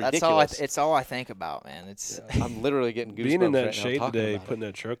 this is That's all. ridiculous. It's all I think about, man. It's I'm literally getting goosebumps Being in that right now shade talking today, about it. putting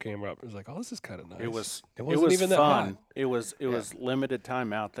that trail camera up, it was like, oh, this is kind of nice. It was. It It wasn't was even that fun. hot. It was. It was limited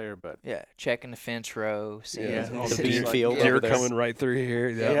time out there, but yeah, checking the fence row, seeing Yeah. all The the bean deer. field Yeah. Deer over there. coming right through here.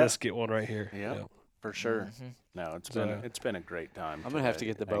 Yeah, Yeah. let's get one right here. Yeah. for sure. Mhm. No, it's So- been a great time. I'm going to have to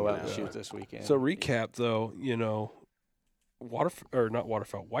today, get the bow hanging out and out. shoot this weekend. So recap though, not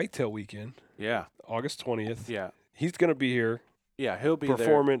waterfowl, whitetail weekend, Yeah, August 20th. yeah, He's gonna be here. yeah. He'll be there.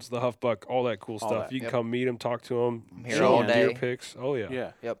 Performance, the Huff Buck, all that cool All stuff. that. You can Yep. come meet him, talk to him, I'm here show all him deer day. pics. Oh yeah.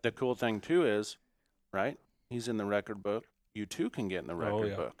 Yeah. Yep. The cool thing too is, right? He's in the record book. You too can get in the record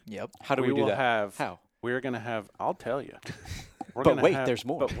yeah. book. Yep. how do we do will that? have. How? We're gonna have. I'll tell you. We're But gonna wait, have- there's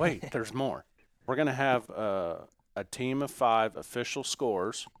more. But wait, there's more. We're gonna have a team of 5 official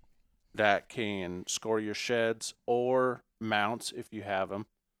scorers that can score your sheds or mounts if you have them.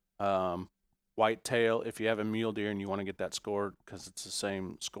 Whitetail, if you have a mule deer and you want to get that scored because it's the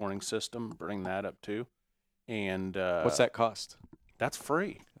same scoring system, bring that up too. And What's that cost? That's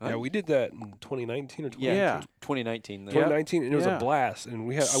free. Yeah, we did that in 2019 or 2019. Yeah, 2019. Yeah. 2019, and it was Yeah. a blast, and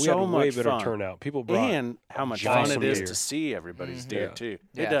we had So a way much better fun. turnout. People brought And how much giant fun it is deer. to see everybody's Mhm. deer Yeah. too.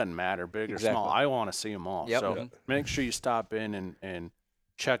 Yeah. It doesn't matter, big or small. Exactly. I want to see them all. Yep. So Yeah. make sure you stop in and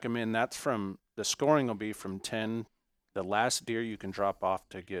check them in. That's from the scoring will be from 10. The last deer you can drop off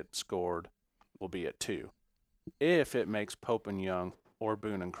to get scored will be at 2. If it makes Pope and Young or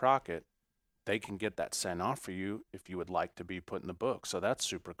Boone and Crockett, they can get that sent off for you if you would like to be put in the book. So that's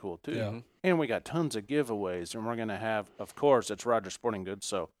super cool too. Yeah. Mhm. And we got tons of giveaways, and we're gonna have, of course, it's Rogers Sporting Goods,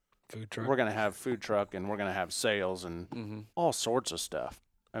 so food truck. we're gonna have food truck and we're gonna have sales and Mhm. all sorts of stuff.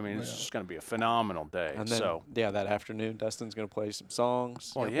 I mean, it's Yeah. just gonna be a phenomenal day. And then, So, that afternoon, Dustin's going to play some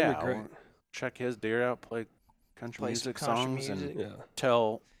songs. well, Yeah, yeah, it'll be great. I'll check his deer out, play country Play some music country songs, music. and Yeah.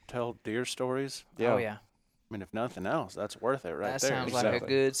 tell deer stories. Yeah. Oh yeah. I mean, if nothing else, that's worth it right That there. sounds like a Exactly.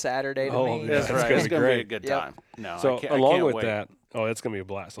 good Saturday to Oh, me. yeah. That's That's right. gonna It's be gonna be a great. good Yep. time. No, So I can't along with wait. that, oh, it's gonna be a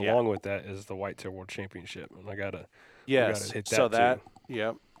blast. Yeah. Along with that is the Whitetail World Championship, and I gotta Yes. hit So that,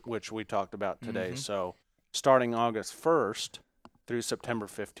 yep, which we talked about today. Mhm. So starting August 1st through September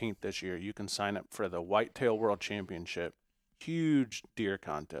 15th this year, you can sign up for the Whitetail World Championship. Huge deer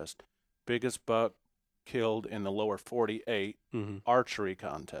contest. Biggest buck killed in the lower 48 archery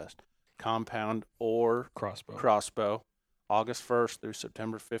contest. Compound or crossbow. crossbow. August 1st through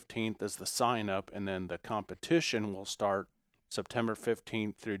September 15th is the sign up, and then the competition will start September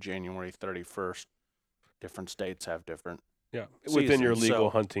 15th through January 31st. Different states have different Yeah, within your season. legal So,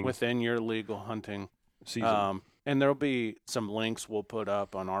 hunting within your legal hunting. season. And there'll be some links we'll put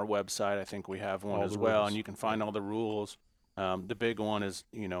up on our website. I think we have one All as the well, rules. and you can find all the rules. The big one is,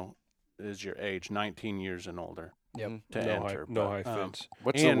 is your age, 19 years and older Yep. Mhm. to no high, enter. no But, high fence.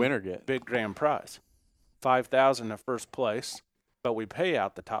 What's the and winner get? big grand prize, $5,000 to first place, but we pay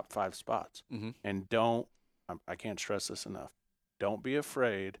out the top 5 spots. Mhm. And I can't stress this enough. Don't be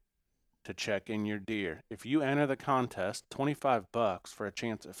afraid to check in your deer. If you enter the contest, $25 for a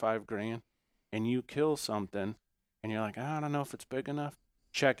chance at $5,000, and you kill something, and you're like, I don't know if it's big enough.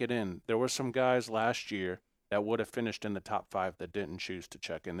 Check it in. There were some guys last year that would have finished in the top 5 that didn't choose to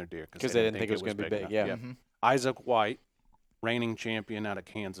check in their deer Because they didn't think it was going to be big. enough. Yeah. Yep. Mhm. Isaac White, reigning champion out of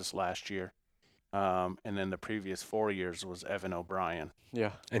Kansas last year. And then the previous 4 years was Evan O'Brien.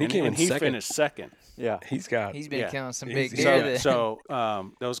 Yeah. And he came in he second. finished second. Yeah. He's got. He's been Yeah. killing some He's- big he's deer. got- that-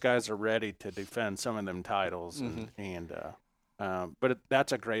 So those guys are ready to defend some of them titles, but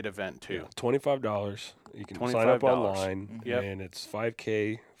that's a great event too. $25. You can sign up $25. online, Yep. and it's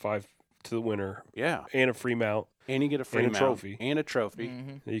 5K, 5 to the winner, Yeah, and a free mount. and you get a free And a mount trophy. and a trophy.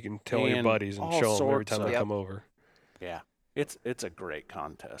 Mhm. You can tell your And buddies and all show them every sorts time of- they Yep. come over. Yeah, it's a great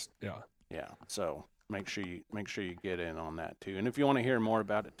contest. Yeah. Yeah, so make sure you get in on that too. And if you want to hear more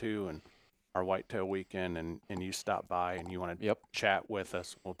about it too, and our Whitetail Weekend, and you stop by and you want to Yep. chat with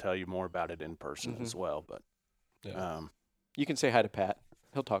us, we'll tell you more about it in person as well. But Yeah. You can say hi to Pat.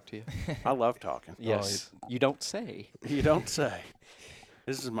 He'll talk to you. I love talking. Yes. You don't say. You don't say.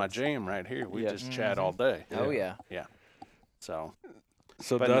 This is my jam right here. We Yeah. just chat all day. Oh yeah. So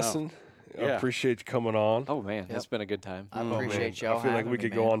So, But no. Dustin, I Yeah. appreciate you coming on. Oh, man. Yep. It's been a good time. I Oh, appreciate y'all. I feel like having we me,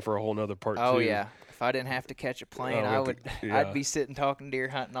 could man. go on for a whole nother part Oh two. yeah. If I didn't have to catch a plane, Oh, I we would. could- yeah. I'd be sitting talking deer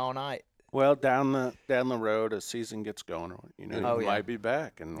hunting all night. well, down the road as season gets going, Oh, we yeah. might be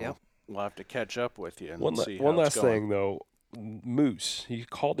back, and Yep. we'll have to catch up with you and One, see one how it's last going. thing, though. Moose. You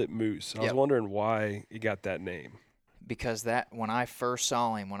called it Moose. I was Yep. wondering why you got that name. Because that when I first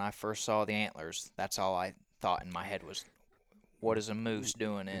saw him, when I first saw the antlers, that's all I thought in my head was, what is a moose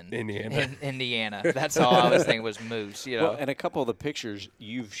doing in Indiana. In Indiana? That's all I was thinking was moose. You know. Well, and a couple of the pictures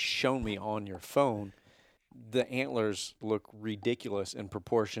you've shown me on your phone, the antlers look ridiculous in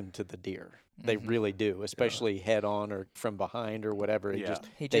proportion to the deer. They Mhm. really do, especially head on or from behind or whatever. It Yeah. just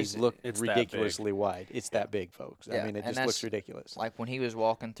He they just- look It's that big. ridiculously wide. It's that big, folks. I Yeah, mean, it and just looks that's ridiculous. like when he was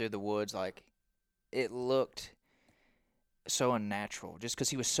walking through the woods, like it looked so unnatural just because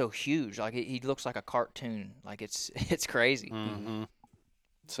he was so huge. Like he looks like a cartoon. Like it's it's crazy. Mm-hmm.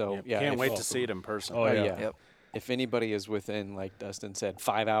 So yeah, can't if- wait to see it in person. Oh, yeah. Yep. If anybody is within, like Dustin said,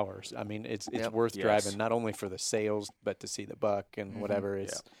 5 hours, I mean, it's Yep. worth Yes. driving not only for the sales, but to see the buck and Mhm. whatever.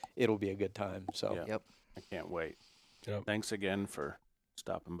 It'll be a good time. So Yeah. Yep. I can't wait. Yep. Thanks again for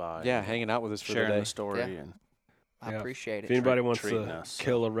stopping by. yeah, and hanging out with us for sharing the day. the story. Yeah. And I Yeah. appreciate If it. anybody wants treating to us.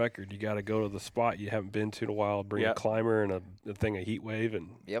 kill a record, you got to go to the spot you haven't been to in a while. Bring Yep. a climber and a thing of heat wave,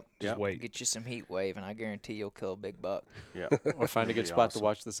 and Yep. just Yep. wait. Get you some heat wave, and I guarantee you'll kill a big buck. yeah, Or find a good That'd be spot awesome. to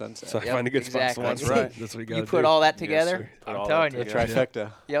watch the sunset. So Yep, find a good exactly. spot. That's right. That's what you got You to put do. all that Yes, together, sir. Put I'm all telling that you. the together.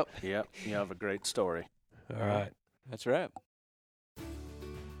 trifecta. Yep. Yep, you have a great story. All right. That's right.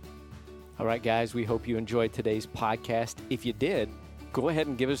 All right, guys, we hope you enjoyed today's podcast. If you did, go ahead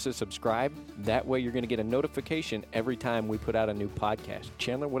and give us a subscribe. That way you're going to get a notification every time we put out a new podcast.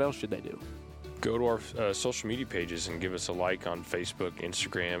 Chandler, what else should they do? Go to our social media pages and give us a like on Facebook,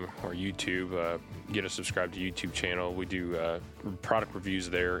 Instagram, or YouTube. Get us subscribed to YouTube channel. We do product reviews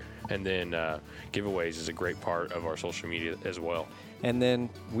there, and then giveaways is a great part of our social media as well. And then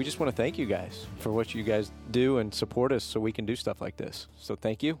we just want to thank you guys for what you guys do and support us so we can do stuff like this. So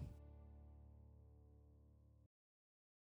thank you.